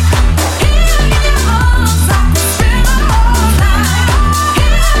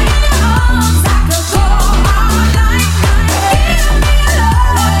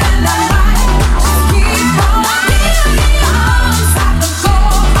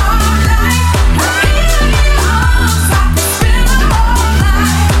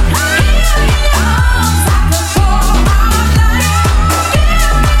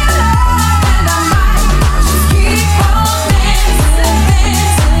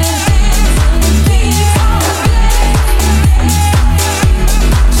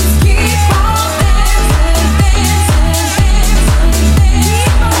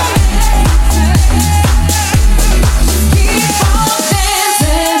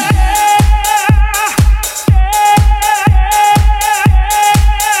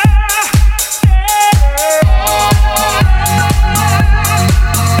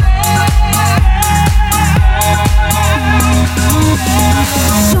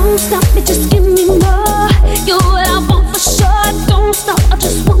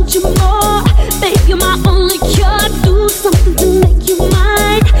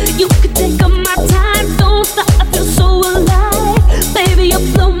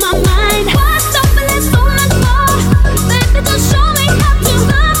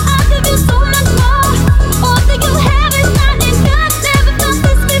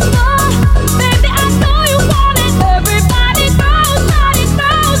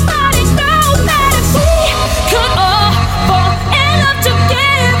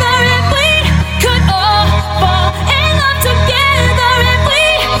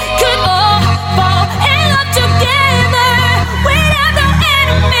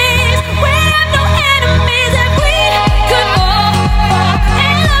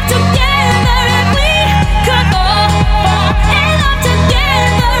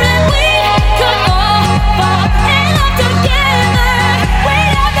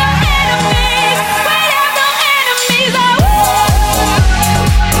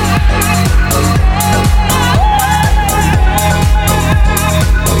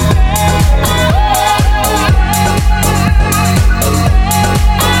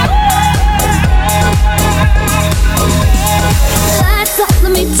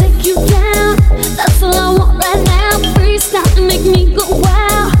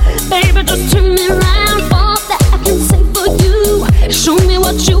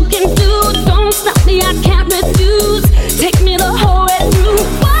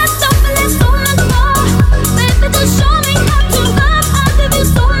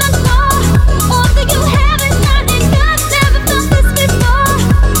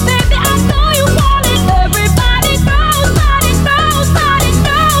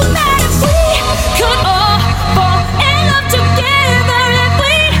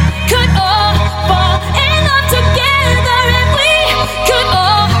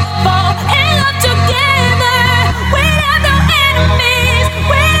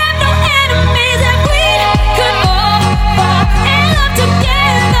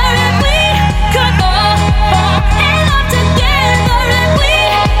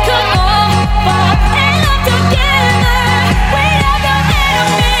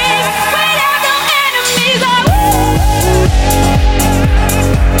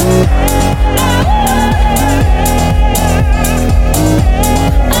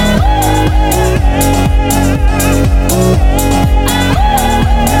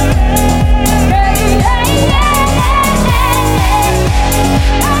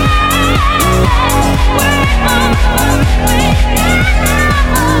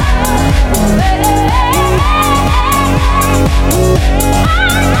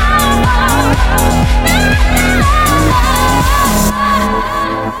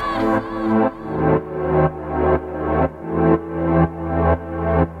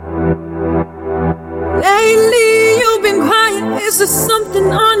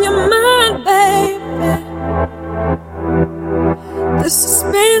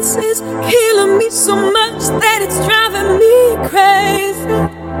 romance is killing me so much that it's driving me crazy.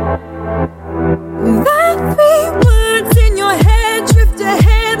 That three words in your head drift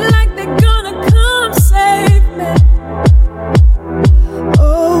ahead like they're gonna come save me.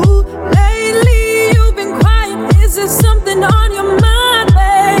 Oh, lately you've been quiet. Is there something on your mind,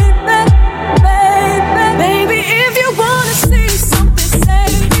 baby? Baby, if you wanna say something, say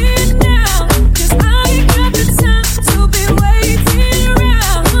it now. 'Cause I ain't got the time to be waiting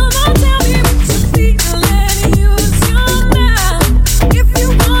around. Come on, tell me what you feel and use your mouth. If you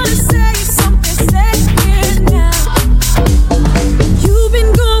wanna say something, say it now. You've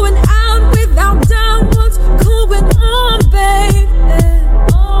been going out without doubt. What's going on, baby?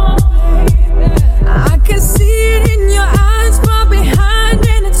 I can see it in your eyes far behind,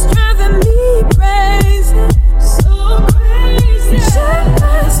 and it's driving me crazy. So crazy.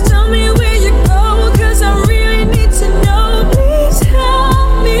 Just tell me where you go, 'cause I really need to know. Please help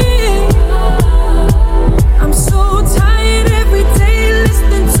me. I'm so tired every day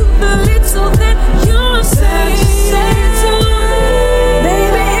listening to the little that you're saying.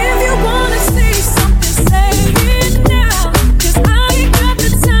 Baby, if you wanna say something, say it now. 'Cause I ain't got the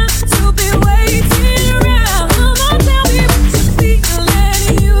time to be waiting around. Come on, tell me what you feel and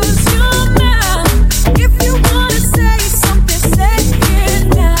use your mouth. If you wanna say something, say it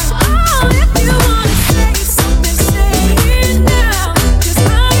now. Oh, if you wanna say something, say it now. 'Cause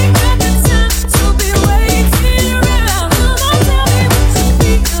I ain't got the time to be waiting around. Come on, tell me what you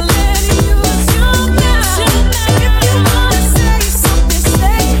feel and use your mouth. If you wanna say something,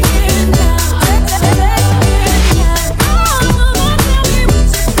 say it now.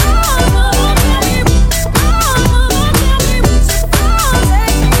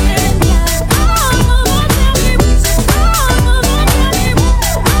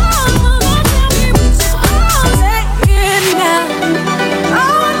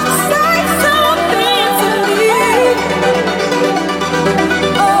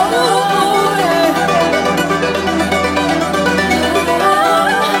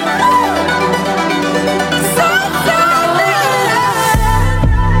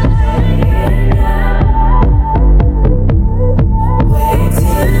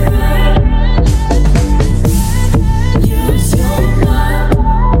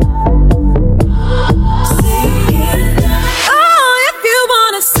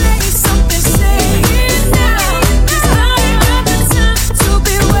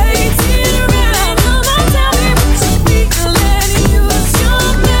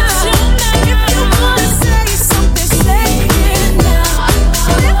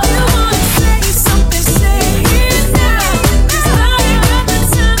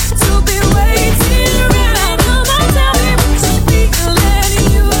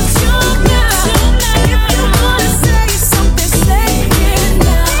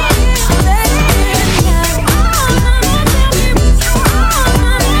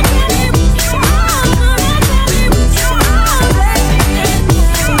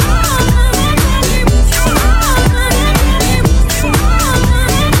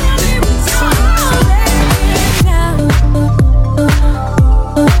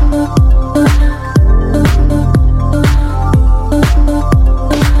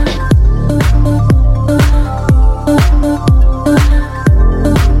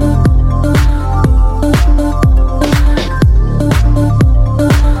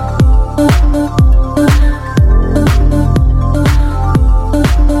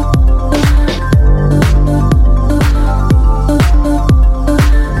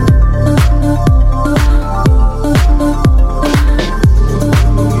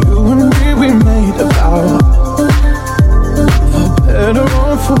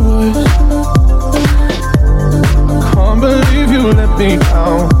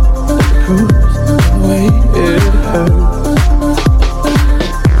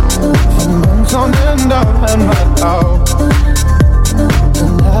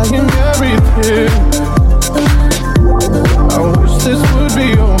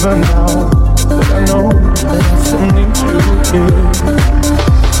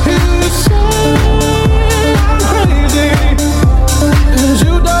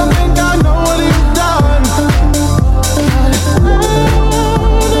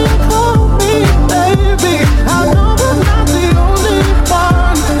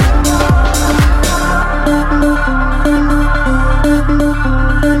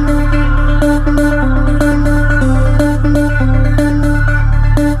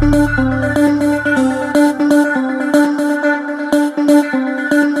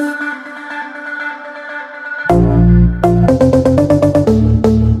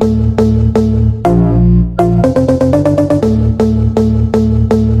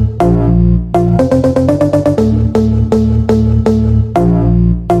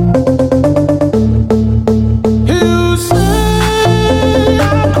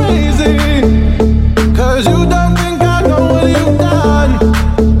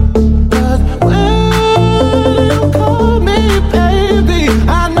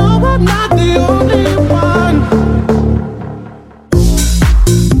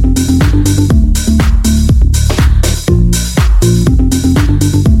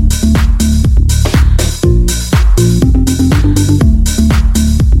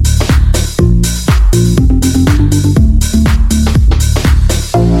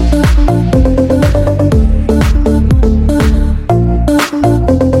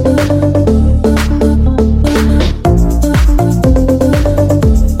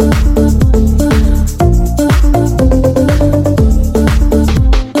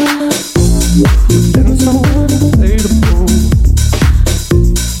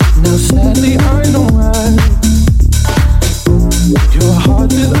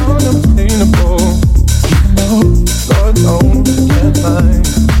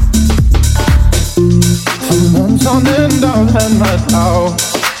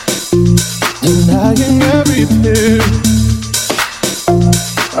 denying everything.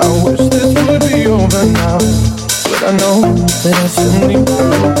 I wish this would be over now, but I know that I still need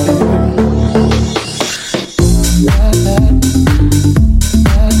to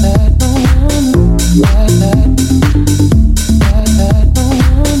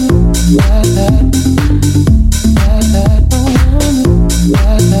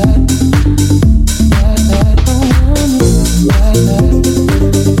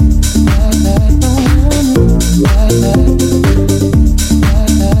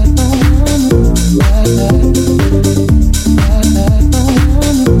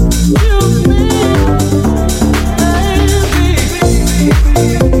Yeah.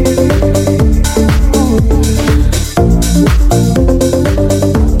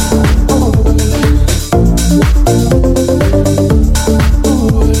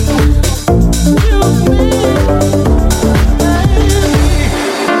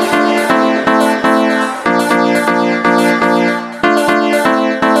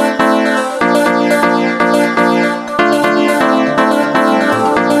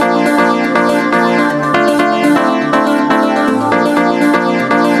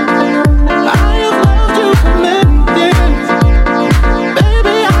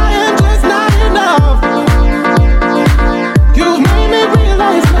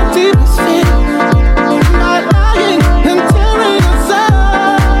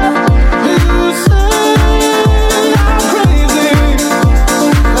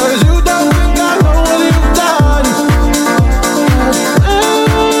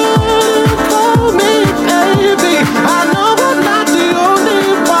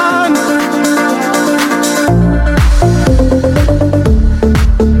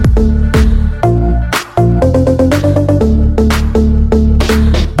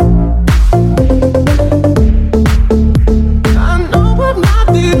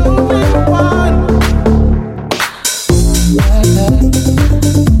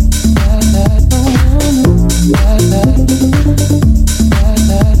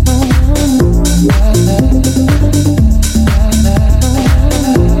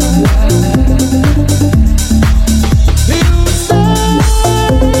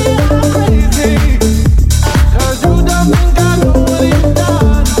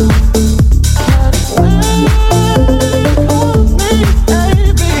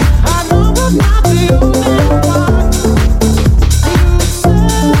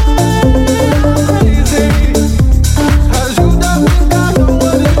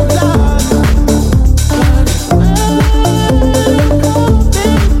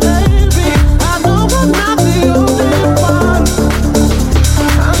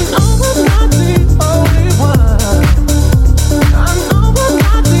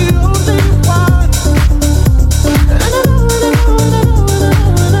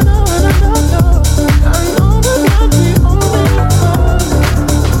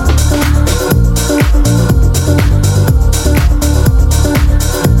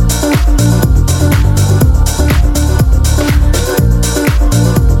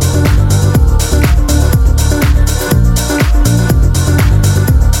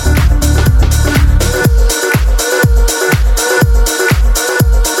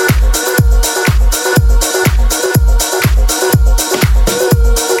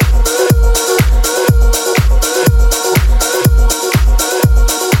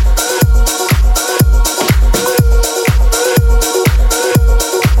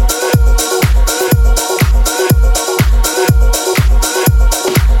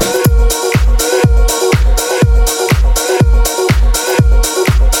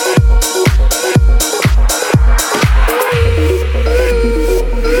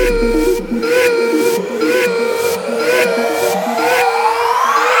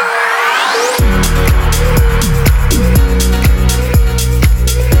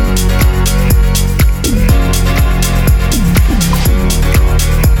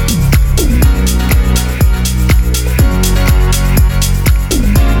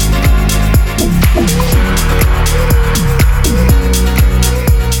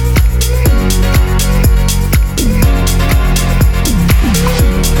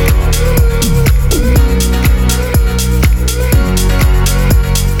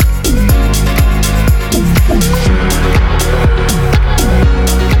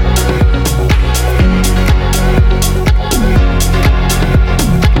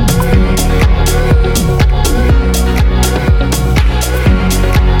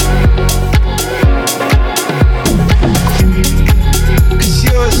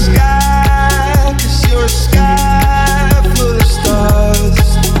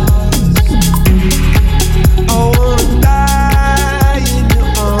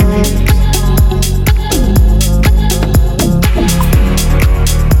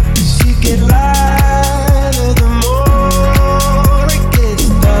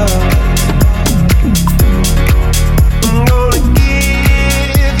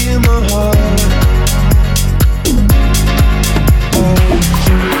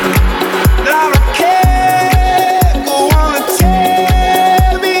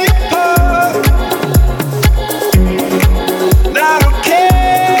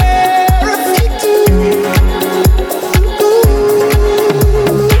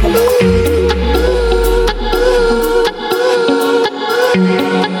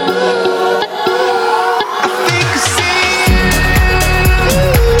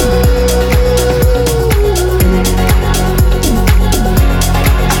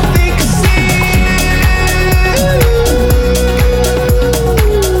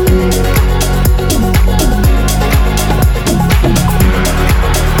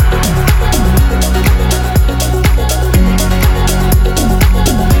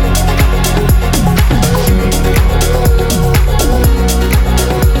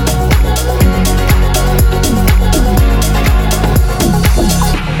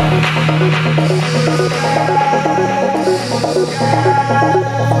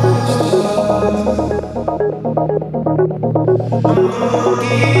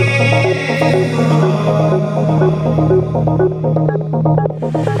 here.